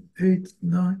 7, 8,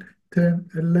 9, 10,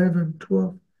 11,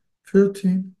 12,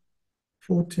 13,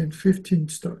 14, 15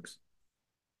 stocks.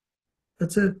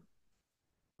 That's it.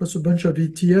 That's a bunch of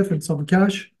ETF and some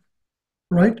cash,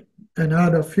 right? And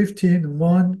out of 15,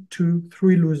 1, 2,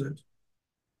 3 losers.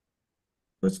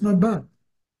 That's not bad.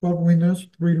 12 winners,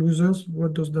 3 losers.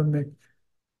 What does that make?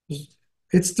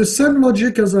 It's the same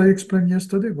logic as I explained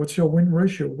yesterday. What's your win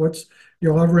ratio? What's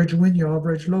your average win, your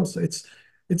average loss? It's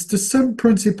the same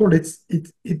principle.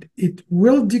 It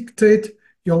will dictate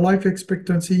your life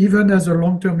expectancy even as a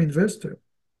long-term investor.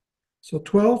 So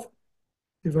 12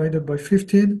 divided by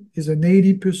 15 is an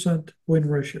 80% win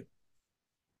ratio.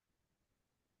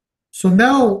 So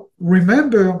now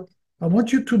remember, I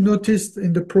want you to notice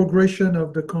in the progression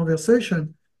of the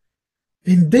conversation,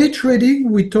 in day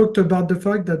trading, we talked about the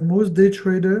fact that most day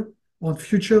traders on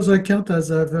futures account have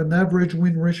an average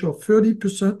win ratio of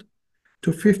 30%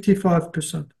 to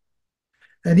 55%.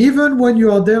 And even when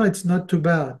you are there, it's not too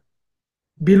bad.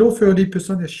 Below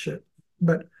 30% is shit.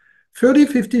 But 30,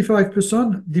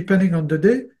 55%, depending on the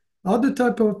day, are the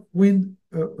type of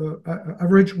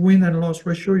average win and loss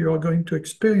ratio you are going to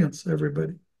experience,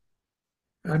 everybody.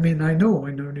 I mean, I know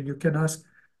you can ask.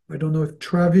 I don't know if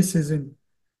Travis is in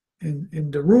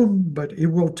the room, but he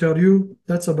will tell you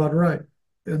that's about right.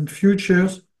 In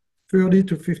futures, 30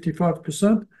 to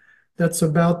 55%, that's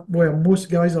about where most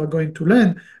guys are going to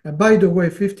land. And by the way,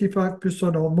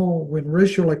 55% or more win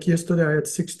ratio, like yesterday I had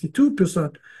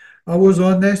 62%. I was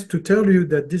honest to tell you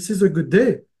that this is a good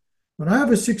day. When I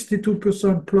have a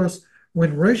 62% plus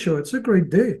win ratio, it's a great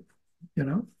day,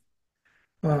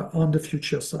 on the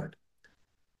future side.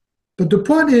 But the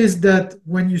point is that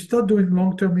when you start doing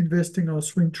long-term investing or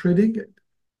swing trading,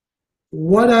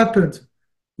 what happens?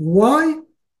 Why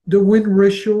the win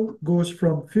ratio goes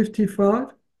from 55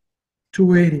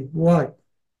 to 80? Why?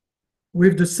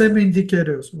 With the same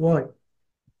indicators. Why?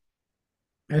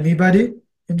 Anybody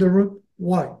in the room?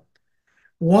 Why?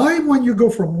 Why, when you go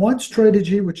from one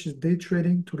strategy, which is day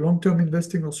trading, to long-term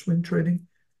investing or swing trading,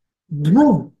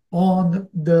 boom, on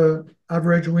the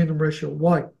average win ratio?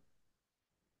 Why?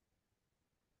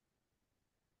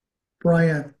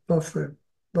 Brian, buffer.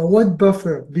 But what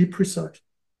buffer? Be precise.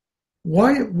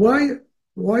 Why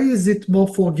is it more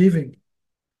forgiving?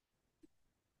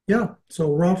 Yeah,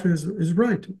 so Ralph is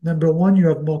right. Number one, you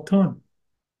have more time.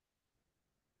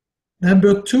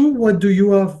 Number two, what do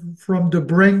you have from the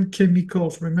brain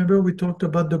chemicals? Remember we talked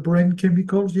about the brain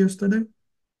chemicals yesterday?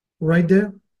 Right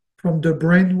there, from the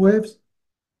brain waves.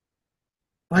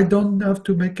 I don't have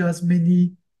to make as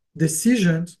many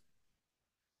decisions,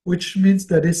 which means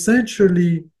that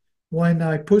essentially when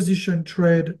I position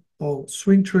trade or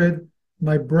swing trade,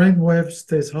 my brainwave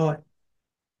stays high.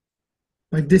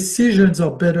 My decisions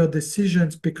are better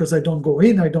decisions because I don't go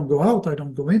in, I don't go out, I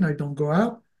don't go in, I don't go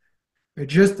out. I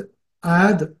just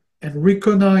add and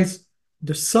recognize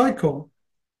the cycle.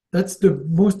 That's the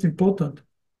most important.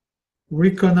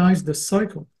 Recognize the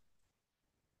cycle.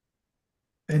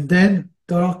 And then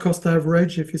dollar cost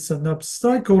average, if it's an up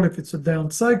cycle, if it's a down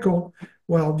cycle,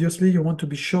 well, obviously you want to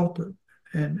be short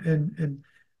and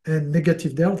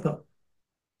negative delta.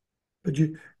 But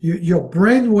your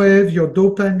brainwave, your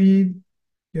dopamine,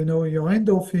 your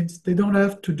endorphins, they don't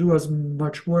have to do as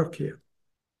much work here,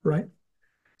 right?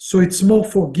 So it's more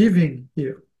forgiving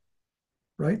here,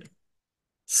 right?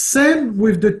 Same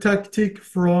with the tactic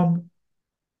from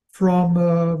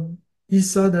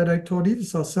ISA that I told you,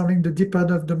 so selling the dip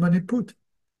out of the money put.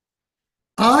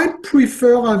 I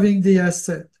prefer having the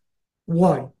asset.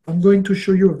 Why? I'm going to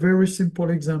show you a very simple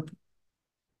example.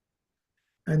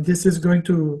 And this is going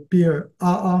to be a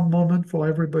aha moment for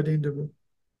everybody in the room.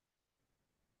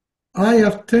 I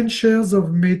have 10 shares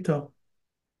of Meta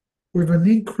with an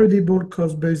incredible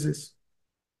cost basis.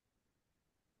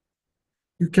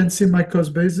 You can see my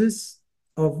cost basis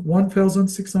of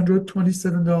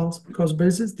 $1,627 cost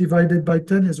basis divided by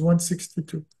 10 is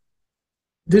 162.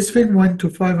 This thing went to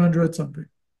 500 something.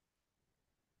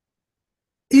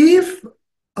 If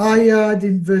I had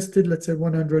invested, let's say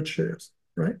 100 shares,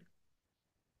 right?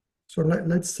 So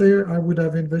let's say I would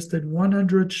have invested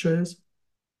 100 shares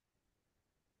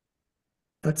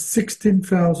at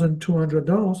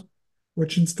 $16,200,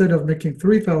 which instead of making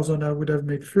 $3,000, I would have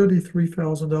made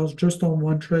 $33,000 just on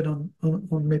one trade on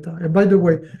Meta. And by the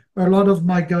way, a lot of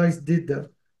my guys did that.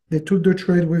 They took the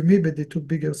trade with me, but they took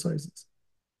bigger sizes.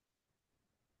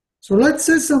 So let's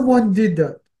say someone did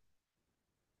that.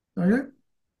 Okay?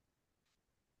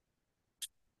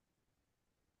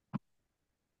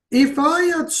 If I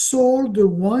had sold the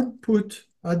one put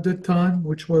at the time,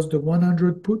 which was the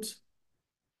 100 puts,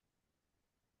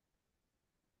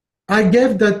 I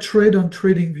gave that trade on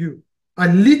TradingView. I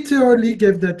literally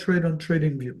gave that trade on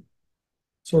TradingView.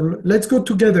 So let's go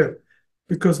together,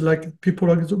 because like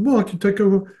people are going, Mark, you talk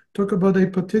about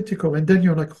hypothetical, and then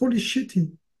you're like, holy shit, he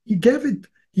gave it.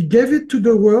 He gave it to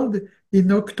the world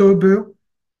in October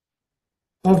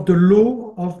of the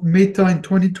low of Meta in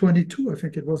 2022. I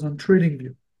think it was on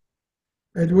TradingView.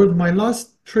 It was my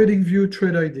last TradingView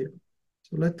trade idea.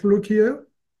 So let's look here.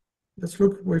 Let's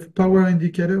look with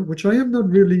PowerIndicator, which I am not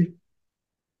really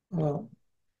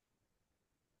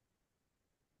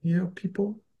here,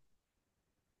 people.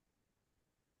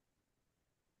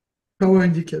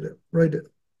 PowerIndicator, right there.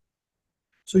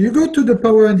 So you go to the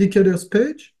PowerIndicators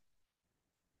page,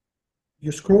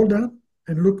 you scroll down,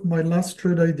 and look, my last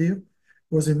trade idea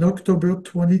was in October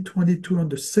 2022 on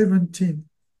the 17th.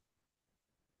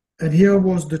 And here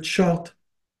was the chart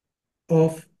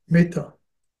of Meta.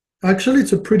 Actually,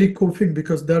 it's a pretty cool thing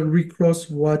because that recross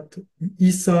what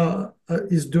ISA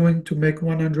is doing to make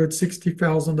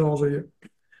 $160,000 a year.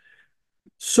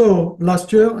 So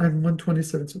last year, I'm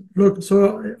 127. So look,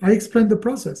 so I explained the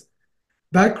process.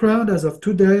 Background, as of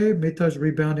today, Meta is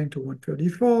rebounding to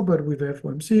 134, but with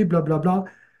FOMC, blah, blah, blah.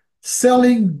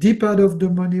 Selling deep out of the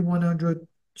money 100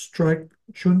 strike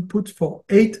June puts for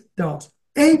 $8.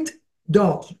 $8.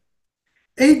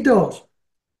 $8.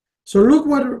 So look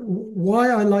why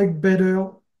I like better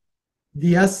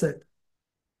the asset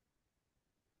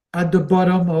at the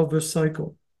bottom of the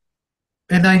cycle.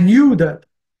 And I knew that.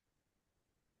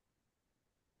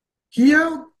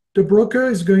 Here, the broker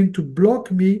is going to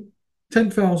block me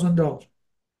 $10,000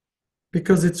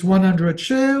 because it's 100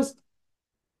 shares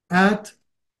at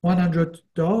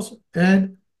 $100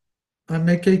 and I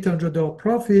make $800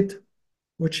 profit,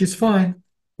 which is fine,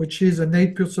 which is an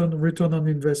 8% return on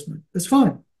investment. It's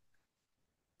fine.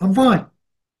 I'm fine.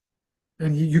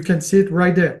 And you can see it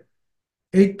right there.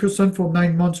 8% for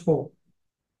 9 months hold.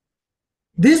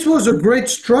 This was a great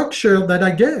structure that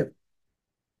I gave.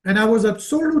 And I was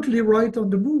absolutely right on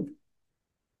the move.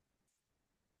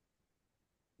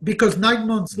 Because 9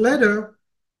 months later,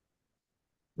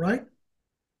 right,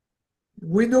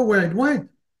 we know where it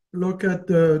went. Look at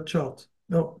the chart.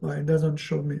 No, it doesn't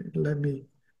show me.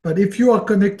 But if you are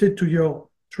connected to your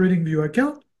TradingView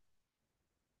account,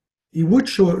 it would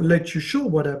let you show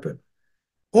what happened.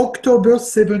 October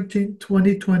 17,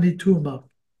 2022, Mark.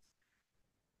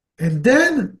 And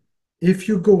then if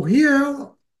you go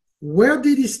here, where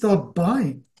did he start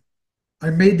buying? I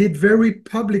made it very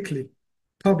public.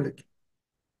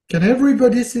 Can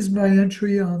everybody see my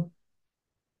entry on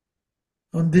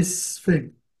this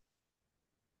thing?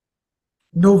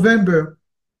 November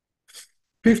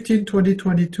 15,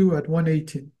 2022 at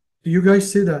 118. Do you guys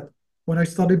see that? When I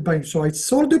started buying. So I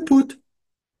sold the put.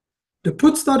 The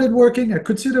put started working. I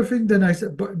could see the thing. Then I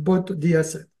bought the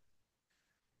asset.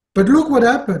 But look what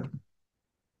happened.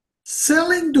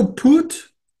 Selling the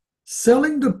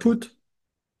put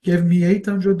gave me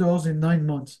 $800 in 9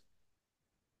 months.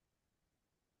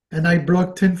 And I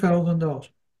blocked $10,000.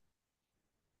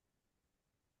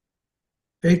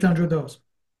 $800.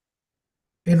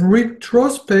 In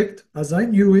retrospect, as I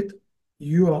knew it,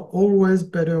 you are always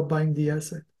better buying the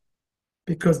asset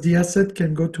because the asset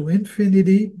can go to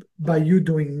infinity by you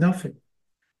doing nothing.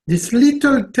 This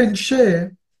little 10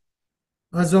 share,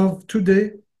 as of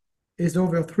today, is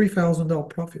over $3,000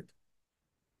 profit,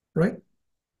 right?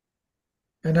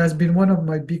 And has been one of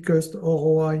my biggest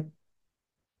ROI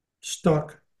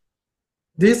stock.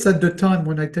 This at the time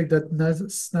when I take that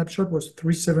snapshot was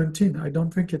 317. I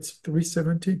don't think it's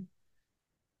 317.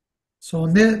 So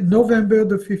on November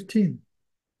the 15th.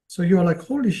 So you're like,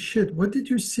 holy shit, what did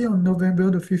you see on November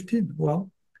the 15th?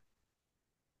 Well,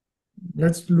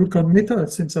 let's look on Meta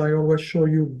since I always show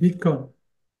you Bitcoin.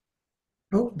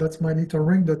 Oh, that's my little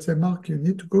ring that says, Mark, you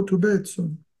need to go to bed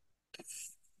soon.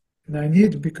 And I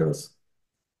need because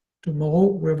tomorrow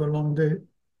we have a long day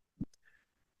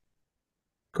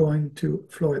going to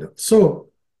Florida. So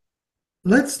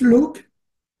let's look at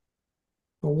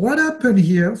what happened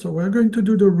here. So we're going to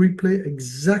do the replay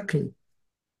exactly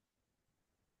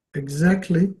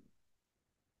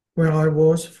where I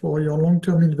was for your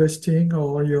long-term investing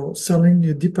or your selling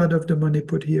your deep out of the money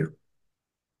put here.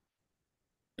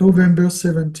 November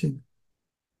 17.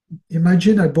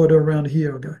 Imagine I bought around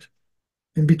here, guys,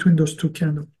 in between those two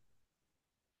candles.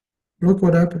 Look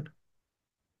what happened.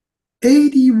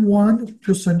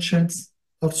 81% chance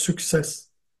of success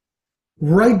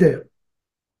right there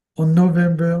on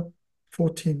November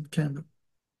 14th candle.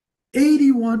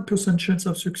 81% chance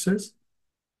of success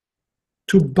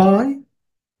to buy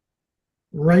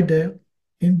right there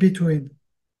in between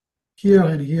here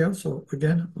and here. So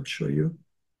again, I'll show you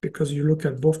because you look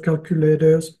at both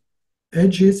calculators,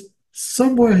 edges,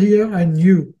 somewhere here I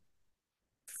knew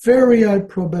very high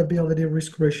probability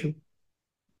risk ratio.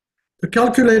 The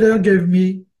calculator gave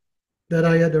me that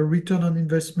I had a return on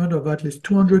investment of at least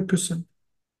 200%.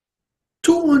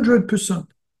 200%.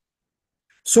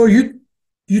 So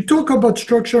you talk about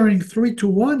structuring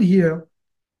 3-to-1 here.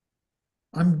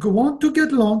 I'm going to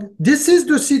get long. This is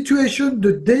the situation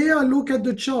the day I look at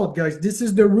the chart, guys. This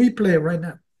is the replay right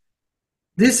now.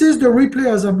 This is the replay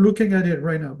as I'm looking at it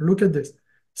right now. Look at this.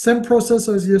 Same process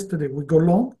as yesterday. We go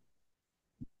long.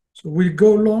 So we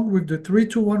go long with the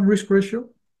 3-to-1 risk ratio,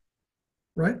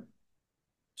 right?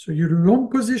 So you long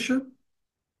position.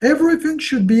 Everything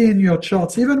should be in your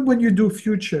charts, even when you do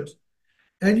futures.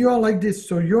 And you are like this.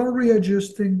 So you're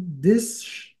readjusting this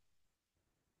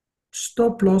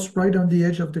stop loss right on the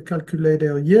edge of the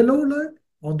calculator, yellow line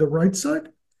on the right side.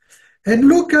 And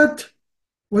look at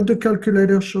what the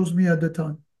calculator shows me at the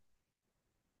time.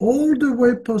 All the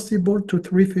way possible to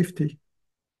 350.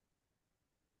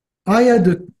 I had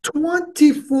a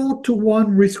 24-to-1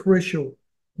 risk ratio.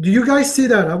 Do you guys see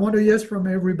that? I want a yes from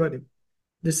everybody.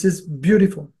 This is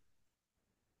beautiful.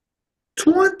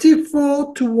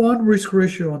 24-to-1 risk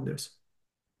ratio on this.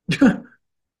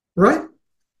 Right?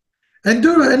 And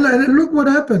look what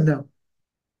happened now.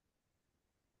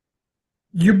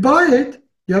 You buy it,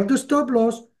 you have the stop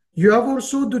loss, you have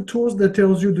also the tools that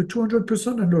tells you the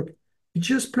 200%, and look, it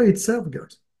just plays itself,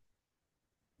 guys.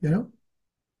 You know?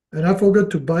 And I forgot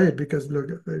to buy it because,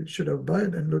 look, I should have bought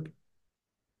it, and look.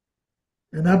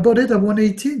 And I bought it at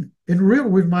 118 in real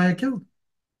with my account.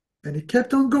 And it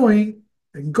kept on going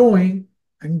and going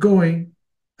and going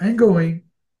and going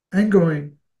and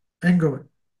going and going.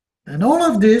 And all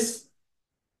of this,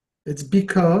 it's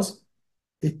because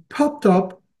it popped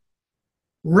up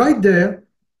right there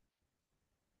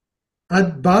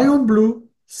at buy on blue,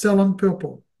 sell on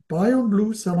purple. Buy on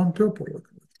blue, sell on purple. Look,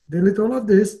 delete all of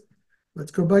this.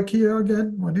 Let's go back here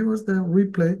again. When it was there,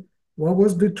 replay. What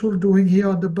was the tool doing here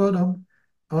at the bottom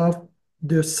of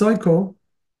the cycle?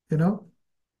 You know,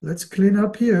 let's clean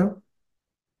up here.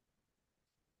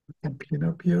 And clean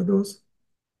up here those.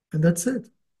 And that's it.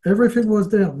 Everything was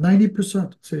there,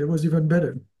 90%. So it was even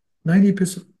better.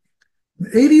 90%.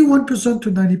 81%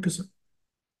 to 90%.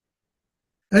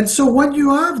 And so when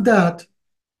you have that,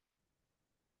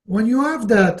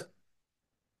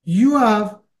 you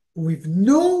have with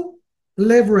no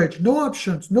leverage, no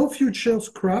options, no futures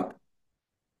crap.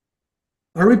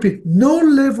 I repeat, no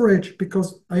leverage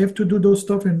because I have to do those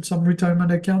stuff in some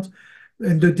retirement accounts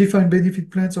and the defined benefit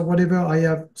plans or whatever. I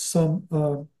have some,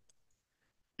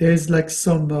 there's like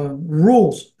some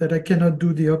rules that I cannot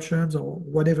do the options or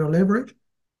whatever leverage,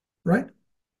 right?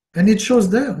 And it shows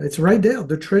there. It's right there.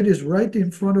 The trade is right in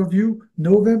front of you.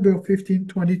 November 15,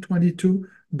 2022.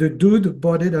 The dude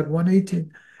bought it at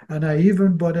 118. And I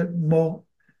even bought it more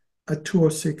at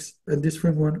 206, and this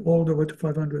frame went all the way to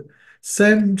 500.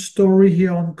 Same story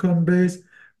here on Coinbase.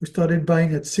 We started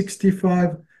buying at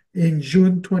 65 in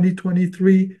June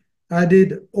 2023,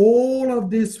 added all of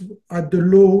this at the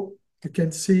low. You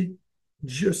can see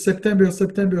September,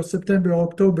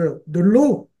 October, the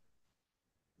low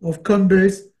of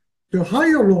Coinbase, the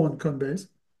higher low on Coinbase.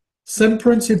 Same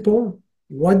principle.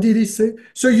 What did he say?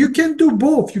 So you can do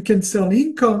both. You can sell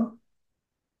income,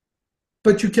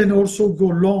 but you can also go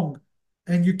long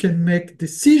and you can make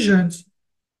decisions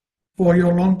for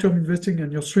your long-term investing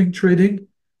and your swing trading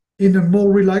in a more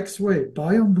relaxed way.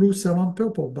 Buy on blue, sell on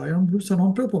purple. Buy on blue, sell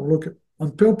on purple. Look,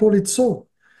 on purple, it's sold.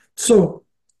 So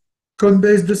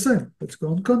Coinbase the same. Let's go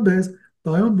on Coinbase.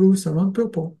 Buy on blue, sell on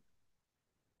purple.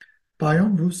 Buy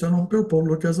on blue, sell on purple.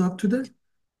 Look as of today.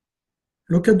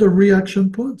 Look at the reaction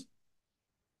points.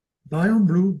 Buy on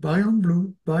blue, buy on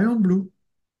blue, buy on blue,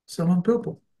 sell on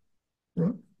purple.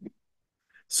 Right?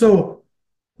 So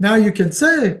now you can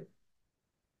say,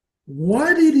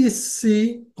 what did he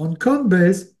see on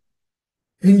Coinbase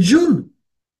in June?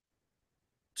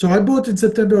 So I bought in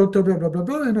September, October, blah, blah,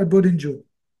 blah, and I bought in June.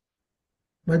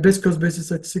 My best cost base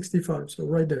is at 65, so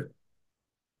right there.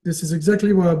 This is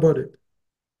exactly where I bought it.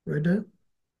 Right there.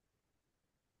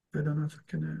 I don't know if I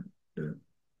can add the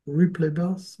replay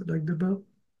bar, select the bar.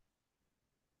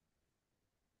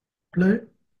 Play.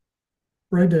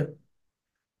 Right there.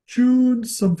 June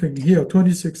something. Here,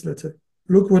 26, let's say.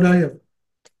 Look what I have.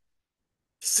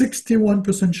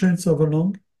 61% chance of a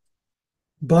long.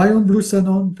 Buy on blue, sell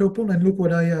on purple, and look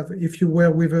what I have. If you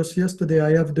were with us yesterday,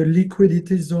 I have the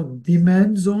liquidity zone,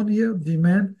 demand zone here,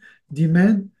 demand,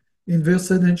 inverse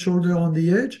head and shoulder on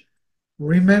the edge.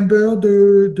 Remember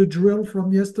the drill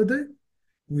from yesterday?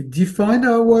 We define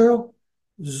our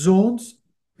zones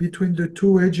between the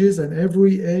two edges, and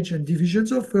every edge and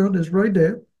divisions of third is right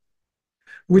there,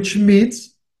 which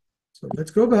means, so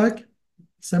let's go back,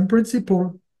 same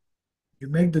principle. You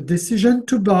make the decision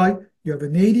to buy. You have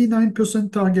an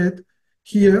 89% target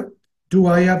here. Do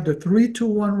I have the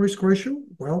 3-to-1 risk ratio?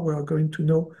 Well, we are going to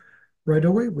know right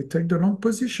away. We take the long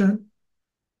position,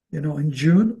 in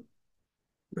June.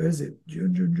 Where is it?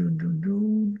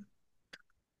 June.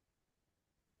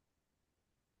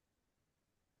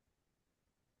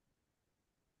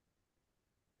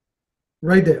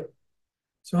 Right there.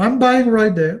 So I'm buying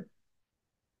right there.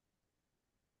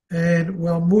 And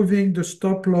we're moving the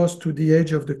stop loss to the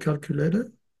edge of the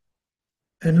calculator.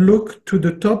 And look to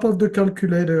the top of the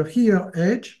calculator here,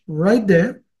 edge, right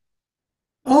there.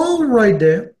 All right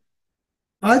there.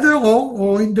 Either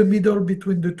or in the middle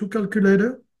between the two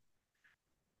calculators,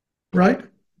 right?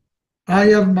 I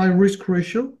have my risk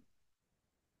ratio.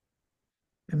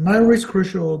 And my risk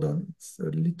ratio, hold on, it's a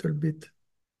little bit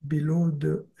below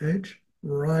the edge,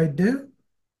 right there.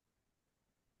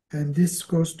 And this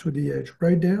goes to the edge,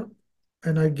 right there.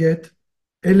 And I get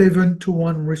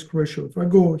 11-to-1 risk ratio. If I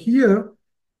go here,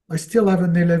 I still have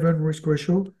an 11 risk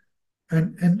ratio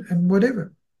and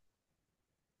whatever.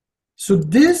 So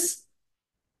this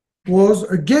was,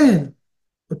 again,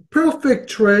 a perfect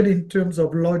trade in terms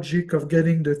of logic of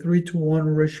getting the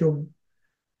 3-to-1 ratio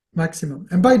maximum.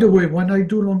 And by the way, when I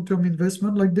do long-term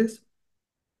investment like this,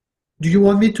 do you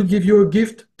want me to give you a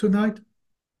gift tonight?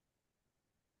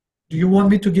 Do you want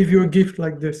me to give you a gift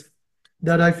like this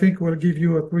that I think will give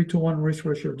you a 3-to-1 risk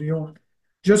ratio? Do you want?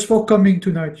 Just for coming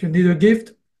tonight, you need a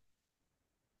gift?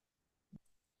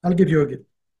 I'll give you a gift.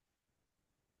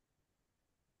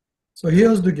 So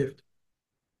here's the gift.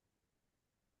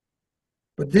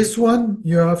 But this one,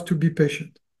 you have to be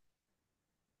patient.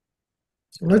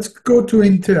 So let's go to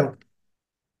Intel.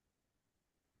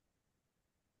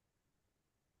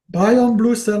 Buy on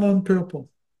blue, sell on purple.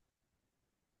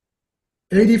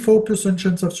 84%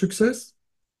 chance of success.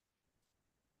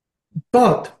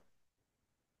 But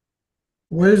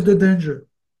where's the danger?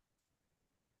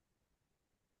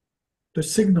 The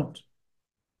signals.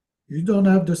 You don't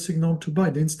have the signal to buy.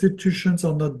 The institutions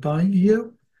are not buying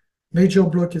here. Major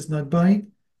block is not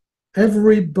buying.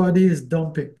 Everybody is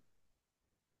dumping.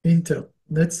 Intel.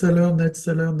 Net seller, net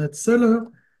seller, net seller.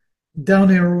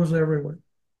 Down arrows everywhere.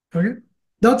 Okay?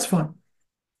 That's fine.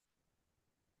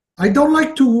 I don't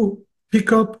like to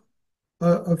pick up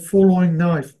a following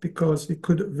knife because it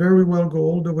could very well go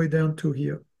all the way down to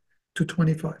here, to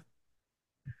 25.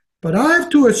 But I have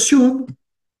to assume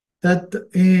that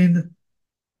in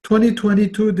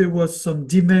 2022, there was some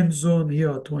demand zone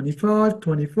here, 25,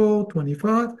 24,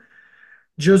 25,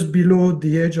 just below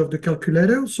the edge of the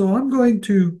calculator. So I'm going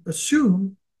to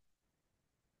assume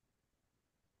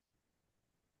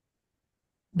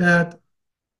that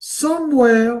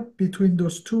somewhere between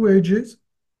those two edges,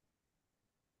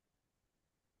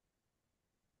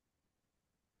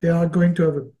 they are going to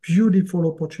have a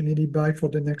beautiful opportunity buy for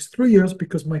the next 3 years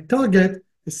because my target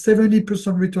is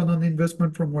 70% return on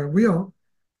investment from where we are,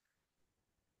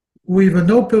 with an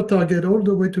upper target all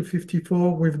the way to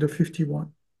 54 with the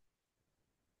 51.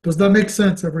 Does that make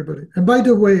sense, everybody? And by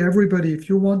the way, everybody, if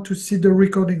you want to see the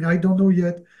recording, I don't know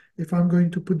yet if I'm going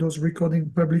to put those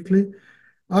recordings publicly.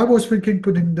 I was thinking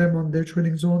putting them on Day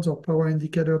Trading Zones or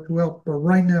PowerIndicator to help, but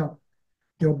right now,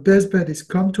 your best bet is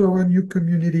come to our new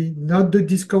community, not the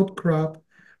Discord crap.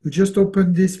 We just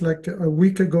opened this like a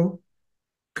week ago.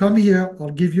 Come here.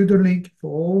 I'll give you the link for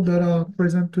all that are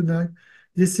present tonight.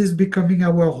 This is becoming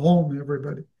our home,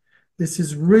 everybody. This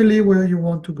is really where you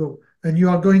want to go. And you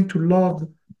are going to love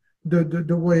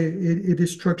the way it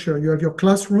is structured. You have your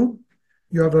classroom.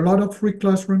 You have a lot of free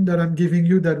classroom that I'm giving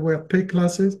you that were paid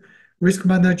classes, risk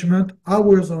management,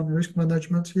 hours on risk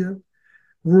management here,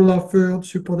 rule of third,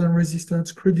 support and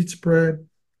resistance, credit spread,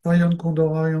 iron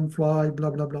condor, iron fly, blah,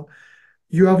 blah, blah.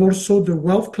 You have also the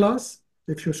wealth class,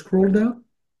 if you scroll down,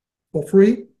 for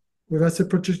free with asset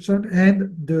protection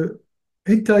and the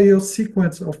entire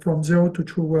sequence of from zero to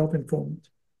true wealth informant.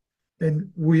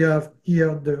 And we have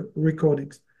here the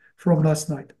recordings from last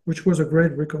night, which was a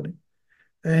great recording.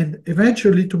 And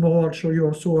eventually tomorrow I'll show you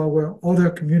also our other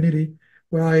community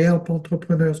where I help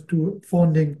entrepreneurs do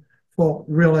funding for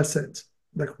real assets,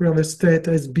 like real estate,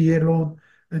 SBA loan,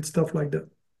 and stuff like that.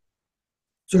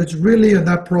 So it's really an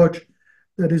approach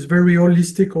that is very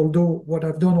holistic, although what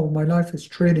I've done all my life is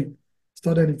trading.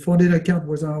 Started in funded account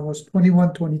when I was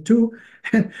 21, 22,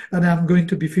 and I'm going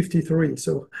to be 53.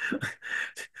 So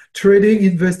trading,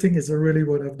 investing is really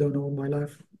what I've done all my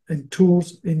life. And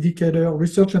tools, indicator,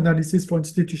 research analysis for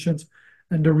institutions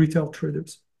and the retail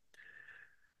traders.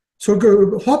 So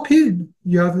go hop in.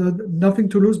 You have nothing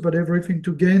to lose but everything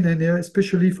to gain. And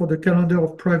especially for the calendar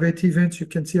of private events, you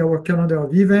can see our calendar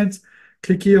of events.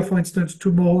 Click here, for instance,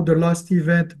 tomorrow, the last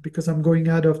event, because I'm going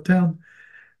out of town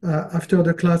after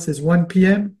the class is 1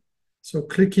 p.m. So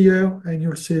click here and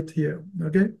you'll see it here,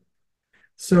 okay?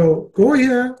 So go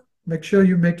here, make sure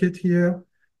you make it here.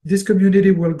 This community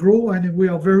will grow and we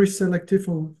are very selective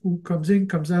of who comes in,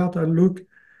 comes out. I look,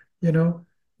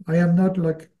 I am not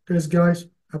like these guys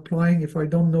applying. If I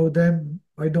don't know them,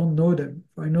 I don't know them.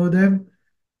 If I know them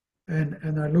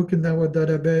and I look in our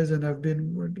database and I've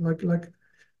been like,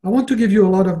 I want to give you a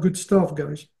lot of good stuff,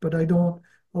 guys, but I don't.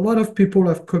 A lot of people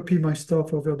have copied my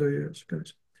stuff over the years,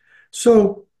 guys.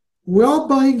 So we are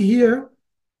buying here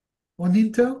on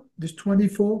Intel, this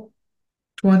 24,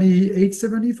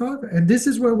 28.75, and this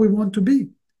is where we want to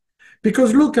be.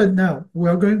 Because look at now, we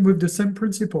are going with the same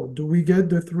principle. Do we get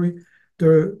the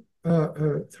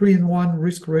 3-in-1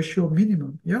 risk ratio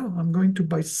minimum? Yeah, I'm going to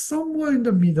buy somewhere in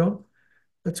the middle.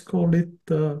 Let's call it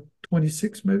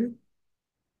 26 maybe.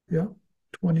 Yeah,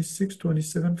 26,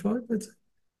 27.5, let's say.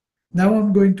 Now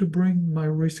I'm going to bring my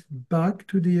risk back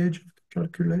to the edge of the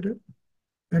calculator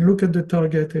and look at the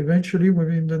target eventually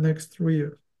within the next 3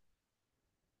 years.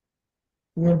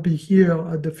 We'll be here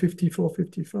at the 54,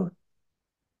 55.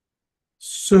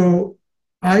 So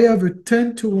I have a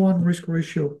 10-to-1 risk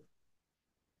ratio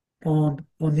on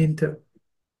Intel.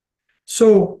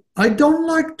 So I don't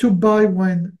like to buy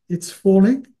when it's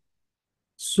falling.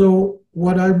 So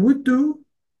what I would do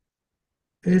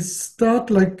is start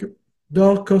like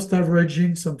dollar cost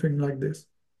averaging, something like this.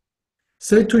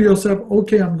 Say to yourself,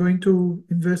 okay, I'm going to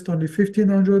invest only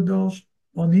 $1,500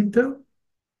 on Intel,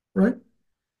 right?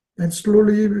 And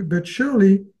slowly but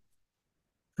surely,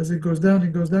 as it goes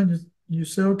down, you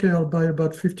say, okay, I'll buy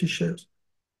about 50 shares.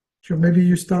 So maybe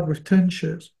you start with 10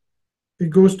 shares. It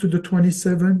goes to the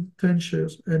 27, 10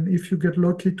 shares. And if you get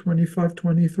lucky, 25,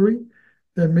 23,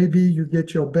 then maybe you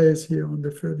get your base here on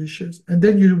the 30 shares. And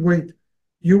then you wait.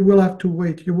 You will have to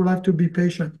wait. You will have to be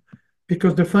patient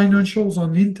because the financials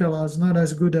on Intel are not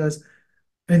as good as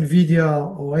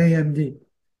NVIDIA or AMD.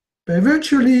 But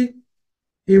eventually,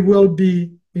 it will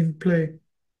be in play.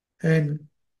 And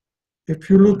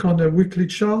if you look on the weekly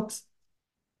charts,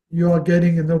 you are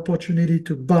getting an opportunity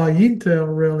to buy Intel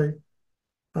really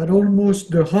at almost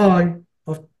the high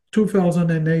of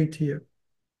 2008 here.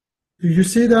 Do you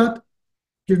see that?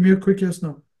 Give me a quick yes,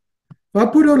 no. If I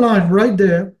put a line right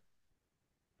there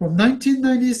from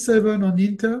 1997 on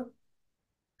Intel,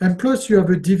 and plus you have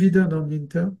a dividend on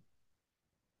Intel,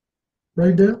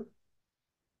 right there,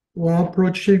 we're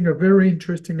approaching a very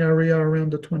interesting area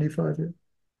around the 25 here.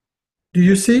 Do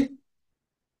you see?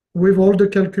 With all the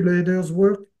calculators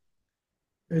work,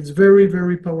 it's very,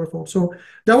 very powerful. So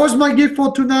that was my gift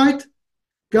for tonight.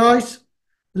 Guys,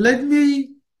 let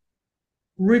me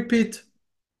repeat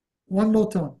one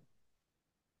more time.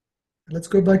 Let's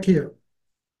go back here.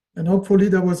 And hopefully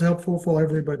that was helpful for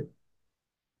everybody.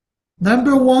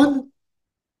 Number one,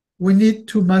 we need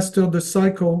to master the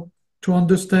cycle to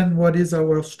understand what is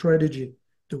our strategy.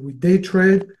 Do we day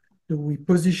trade? Do we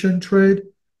position trade?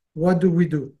 What do we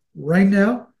do? Right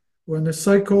now, we're in a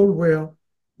cycle where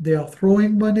they are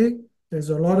throwing money. There's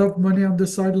a lot of money on the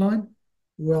sideline.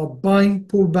 We are buying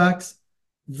pullbacks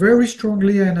very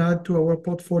strongly and add to our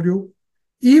portfolio,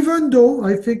 even though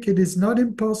I think it is not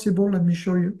impossible. Let me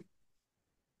show you.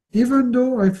 Even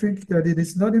though I think that it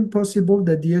is not impossible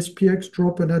that the SPX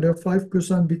drop another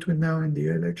 5% between now and the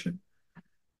election.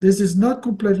 This is not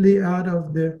completely out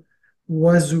of the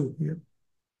wazoo here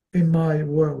in my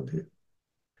world here.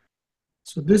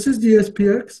 So this is the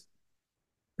SPX,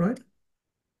 right?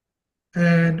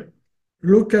 And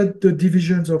look at the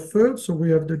divisions of third. So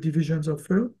we have the divisions of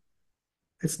third.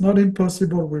 It's not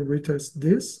impossible we retest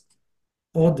this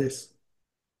or this.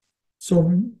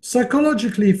 So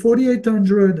psychologically,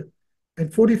 4,800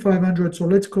 and 4,500, so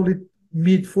let's call it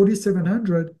mid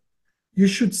 4,700, you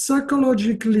should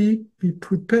psychologically be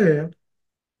prepared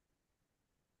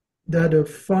that a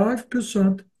 5%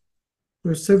 to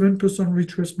a 7%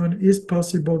 retracement is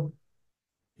possible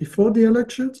before the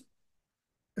elections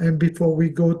and before we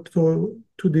go to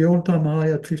the all-time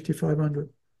high at 5,500.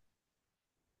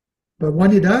 But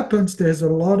when it happens, there's a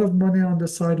lot of money on the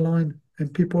sideline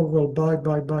and people will buy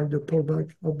the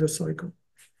pullback of the cycle.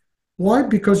 Why?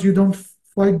 Because you don't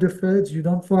fight the Feds, you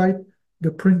don't fight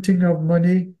the printing of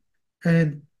money,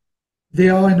 and they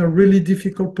are in a really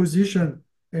difficult position.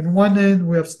 On one end,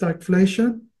 we have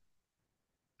stagflation,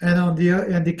 and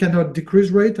they cannot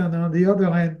decrease rate, and on the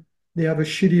other hand, they have a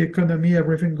shitty economy,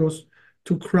 everything goes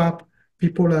to crap,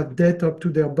 people have debt up to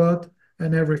their butt,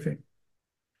 and everything.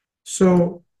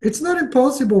 So it's not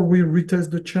impossible we retest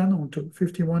the channel to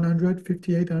 5,100,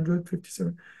 5,800,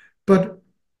 57. But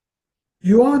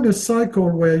you are in a cycle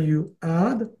where you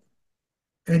add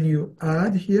and you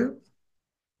add here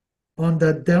on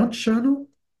that down channel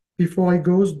before it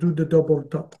goes do the double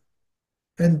top.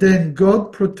 And then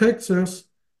God protects us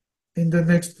in the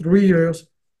next 3 years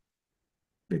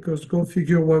because go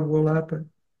figure what will happen.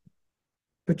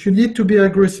 But you need to be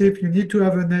aggressive. You need to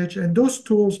have an edge. And those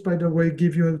tools, by the way,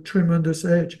 give you a tremendous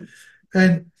edge.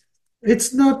 And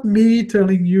it's not me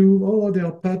telling you, oh, they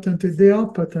are patented. They are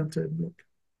patented. Look.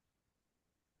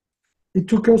 It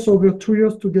took us over 2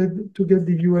 years to get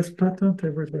the US patent,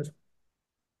 everybody.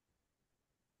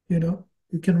 You know,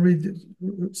 you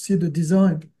can see the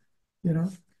design, you know.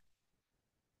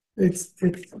 It's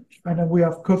and we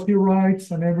have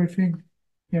copyrights and everything,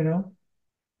 you know.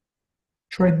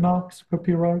 Trademarks,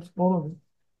 copyrights, all of it,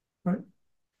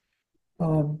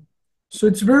 right? So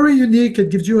it's very unique. It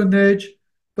gives you an edge,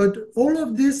 but all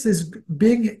of this is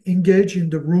being engaged in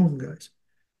the room, guys.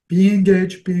 Be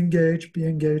engaged, be engaged, be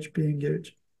engaged, be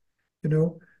engaged. You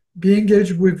know, be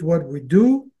engaged with what we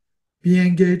do, be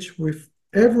engaged with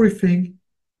everything,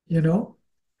 you know,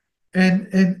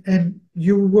 and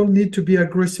you will need to be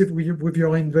aggressive with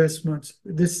your investments.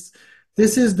 This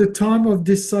is the time of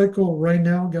this cycle right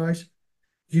now, guys.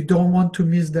 You don't want to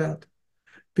miss that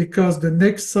because the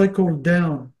next cycle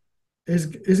down is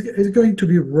going to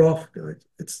be rough,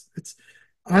 guys.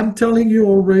 I'm telling you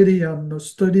already, I'm a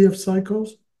study of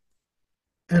cycles,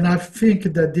 and I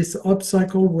think that this up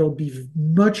cycle will be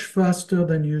much faster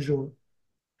than usual.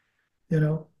 You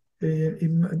know,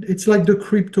 it's like the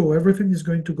crypto, everything is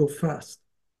going to go fast,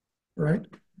 right?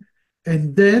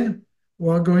 And then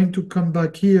we're going to come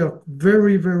back here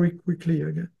very, very quickly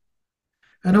again.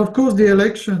 And of course, the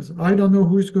elections, I don't know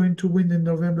who's going to win in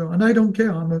November. And I don't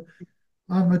care.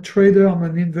 I'm a trader, I'm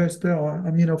an investor. I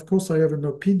mean, of course, I have an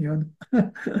opinion.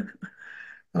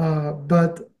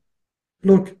 But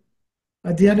look,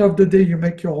 at the end of the day, you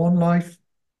make your own life,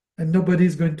 and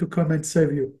nobody's going to come and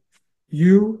save you.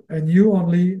 You and you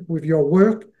only with your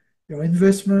work, your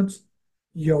investments,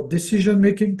 your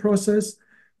decision-making process,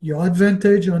 your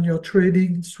advantage on your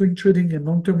trading, swing trading, and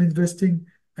long-term investing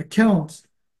accounts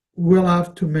will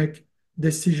have to make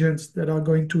decisions that are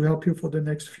going to help you for the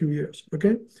next few years.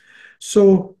 Okay,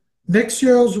 so next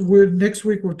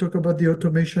week we'll talk about the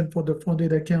automation for the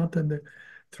funded account and the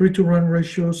 3-to-1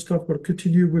 ratio stuff. We'll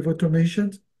continue with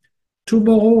automations.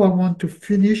 Tomorrow I want to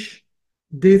finish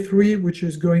day 3, which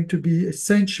is going to be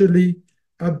essentially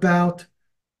about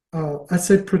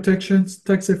asset protections,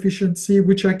 tax efficiency.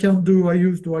 Which account do I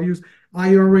use? Do I use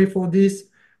IRA for this,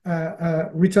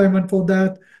 retirement for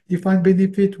that, defined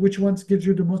benefit? Which ones gives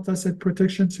you the most asset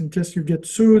protections in case you get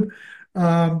sued?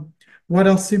 What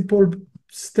are simple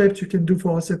steps you can do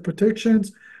for asset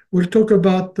protections? We'll talk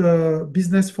about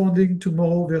business funding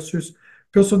tomorrow versus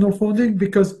personal funding,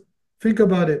 because think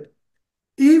about it.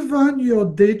 Even your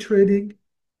day trading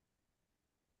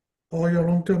or your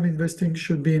long-term investing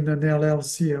should be in an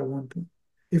LLC at one point.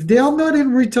 If they are not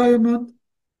in retirement,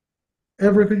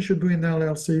 everything should be in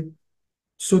LLC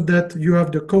so that you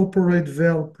have the corporate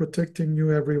veil protecting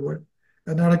you everywhere.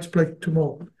 And I'll explain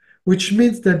tomorrow, which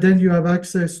means that then you have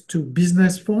access to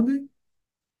business funding.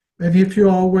 And if you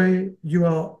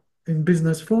are in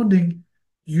business funding,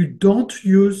 you don't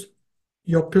use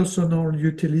your personal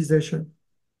utilization.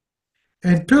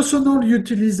 And personal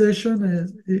utilization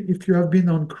is if you have been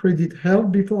on credit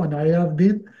help before, and I have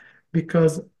been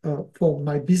because for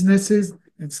my businesses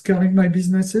and scaling my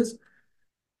businesses,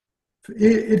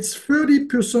 it's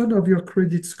 30% of your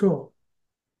credit score.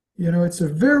 It's a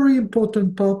very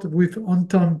important part with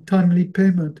on-time, timely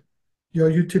payment, your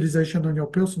utilization on your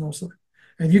personal side.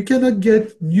 And you cannot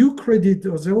get new credit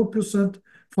or 0%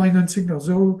 financing or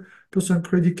 0%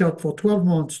 credit card for 12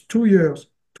 months, 2 years,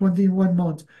 21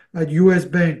 months at US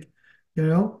Bank,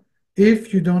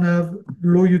 if you don't have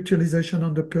low utilization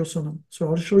on the personal. So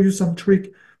I'll show you some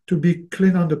trick to be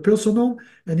clean on the personal.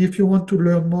 And if you want to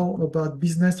learn more about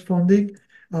business funding,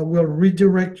 I will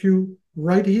redirect you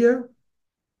right here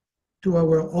to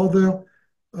our other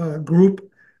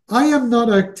group. I am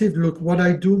not active. Look, what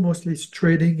I do mostly is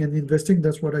trading and investing.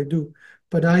 That's what I do.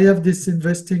 But I have this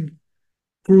investing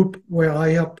group where I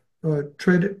help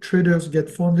traders get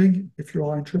funding. If you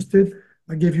are interested,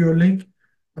 I give you a link.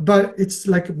 But it's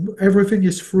like everything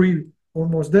is free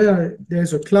almost there.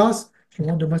 There's a class if you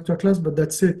want the master class, but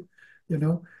that's it.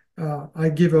 I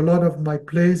give a lot of my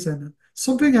plays and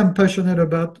something I'm passionate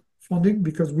about funding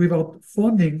because without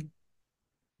funding,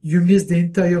 you miss the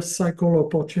entire cycle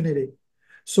opportunity.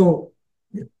 So,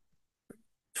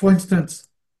 for instance,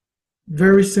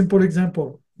 very simple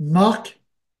example. Mark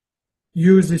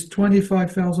uses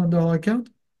 $25,000 account.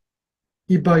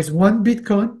 He buys one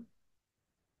Bitcoin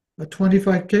at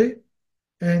 25K,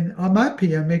 and I'm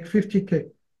happy. I make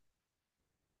 50K.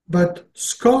 But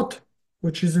Scott,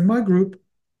 which is in my group,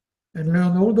 and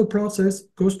learn all the process,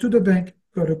 goes to the bank,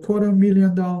 got a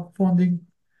 $250,000 funding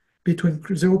between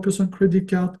 0% credit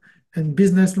card and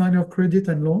business line of credit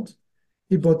and loans.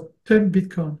 He bought 10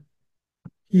 Bitcoin.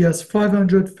 He has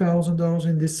 $500,000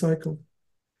 in this cycle.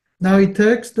 Now he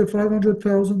takes the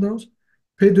 $500,000,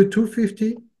 pay the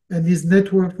 $250, and his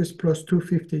net worth is plus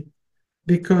 $250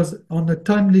 because on a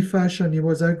timely fashion, he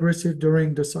was aggressive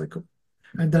during the cycle.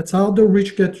 And that's how the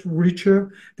rich get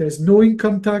richer. There's no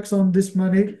income tax on this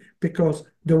money because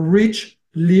the rich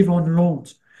live on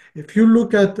loans. If you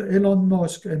look at Elon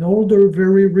Musk and all the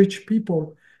very rich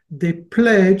people, they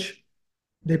pledge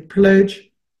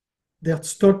their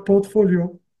stock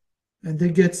portfolio and they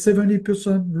get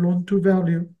 70% loan to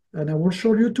value. And I will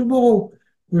show you tomorrow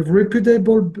with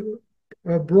reputable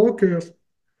brokers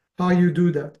how you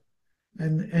do that.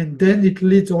 And then it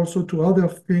leads also to other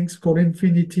things called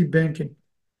infinity banking.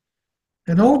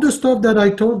 And all the stuff that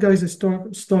I told guys is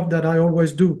stuff that I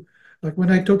always do. Like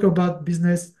when I talk about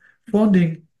business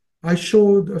funding, I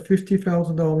showed a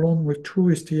 $50,000 loan with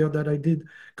Truist here that I did a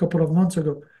couple of months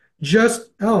ago.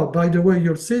 By the way,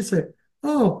 you'll say,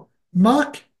 oh,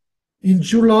 Mark in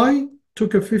July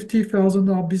took a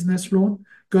 $50,000 business loan,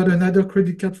 got another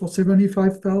credit card for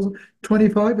 $75,000,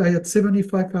 25. I had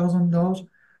 $75,000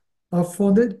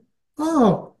 funded.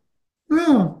 Oh,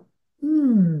 yeah.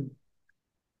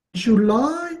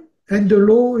 July and the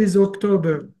low is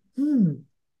October.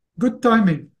 Good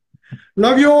timing.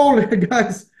 Love you all,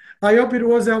 guys. I hope it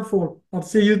was helpful. I'll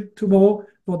see you tomorrow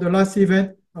for the last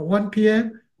event at 1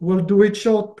 p.m. We'll do it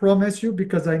short, promise you,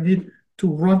 because I need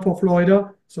to run for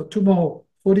Florida. So tomorrow,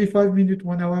 45 minutes,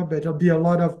 1 hour, but there'll be a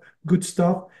lot of good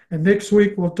stuff. And next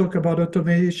week, we'll talk about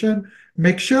automation.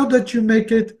 Make sure that you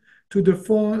make it to the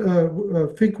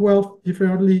Think Wealth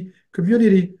Differently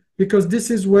community, because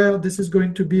this is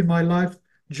going to be my life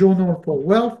journal for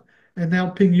wealth and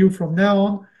helping you from now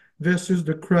on versus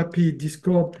the crappy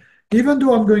Discord. Even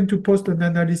though I'm going to post an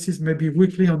analysis maybe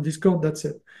weekly on Discord, that's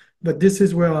it. But this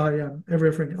is where I am,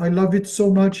 everything. I love it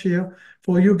so much here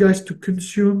for you guys to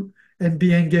consume and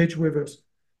be engaged with us.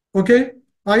 Okay?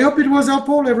 I hope it was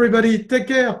helpful, everybody. Take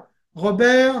care.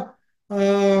 Robert,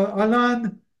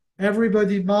 Alan,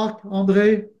 everybody, Mark,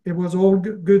 Andre, it was all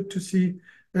good to see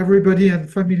everybody and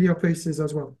familiar faces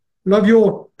as well. Love you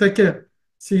all. Take care.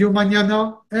 See you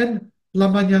mañana and la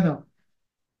mañana.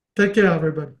 Take care,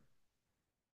 everybody.